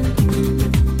duermen.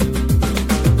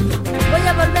 Voy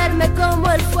a volverme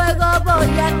como el fuego,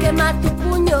 voy a quemar tu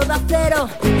puño de acero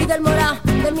y del morado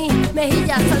de mis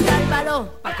mejillas saldrá el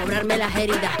valor pa' cobrarme las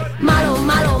heridas. Malo,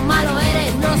 malo, malo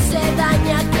eres, no se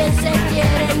daña quien se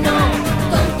quiere, no.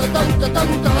 Tonto, tonto,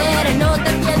 tonto eres, no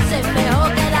te pienses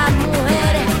mejor que las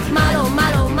mujeres. Malo,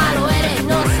 malo, malo eres,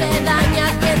 no se daña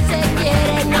quien se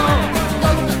quiere, no.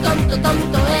 Tonto, tonto,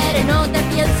 tonto eres, no te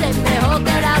pienses mejor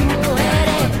que las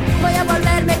mujeres. Voy a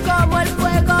volverme como el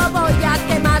fuego, voy a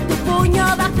quemar tu puño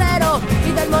de acero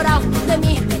y del morado de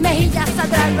mis mejillas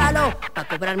saldrá el valor pa'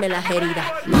 cobrarme las heridas.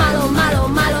 Malo, malo,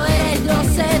 malo eres, no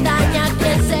se daña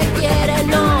quien se quiere,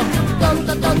 no.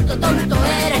 Tonto, tonto, tonto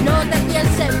eres, no te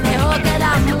pienses mejor que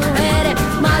las mujeres.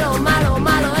 Malo, malo,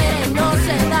 malo eres, no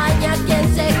se daña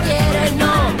quien se quiere,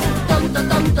 no. Tonto,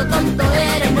 tonto, tonto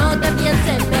eres, no te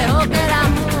pienses mejor que las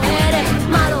mujeres.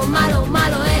 Malo, malo,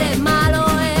 malo eres,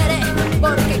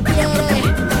 porque quieres.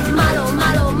 Malo,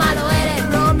 malo, malo eres,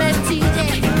 no me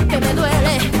chilles, que me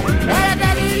duele. Eres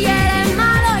débil y eres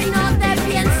malo y no te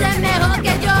pienses mejor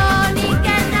que yo ni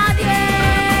que nadie.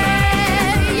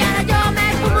 Y ahora yo me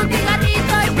fumo un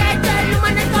cigarrito y te echo el humo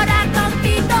en el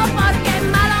corazoncito porque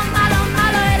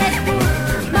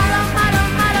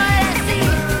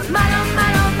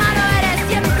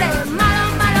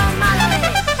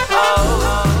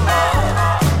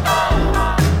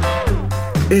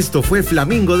Esto fue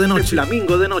Flamingo de Noche.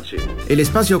 Flamingo de Noche. El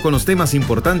espacio con los temas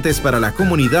importantes para la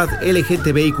comunidad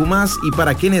LGTBIQ+, y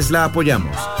para quienes la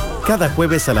apoyamos. Cada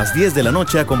jueves a las 10 de la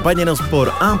noche acompáñenos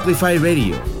por Amplify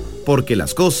Radio, porque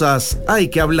las cosas hay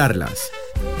que hablarlas.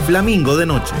 Flamingo de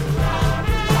Noche.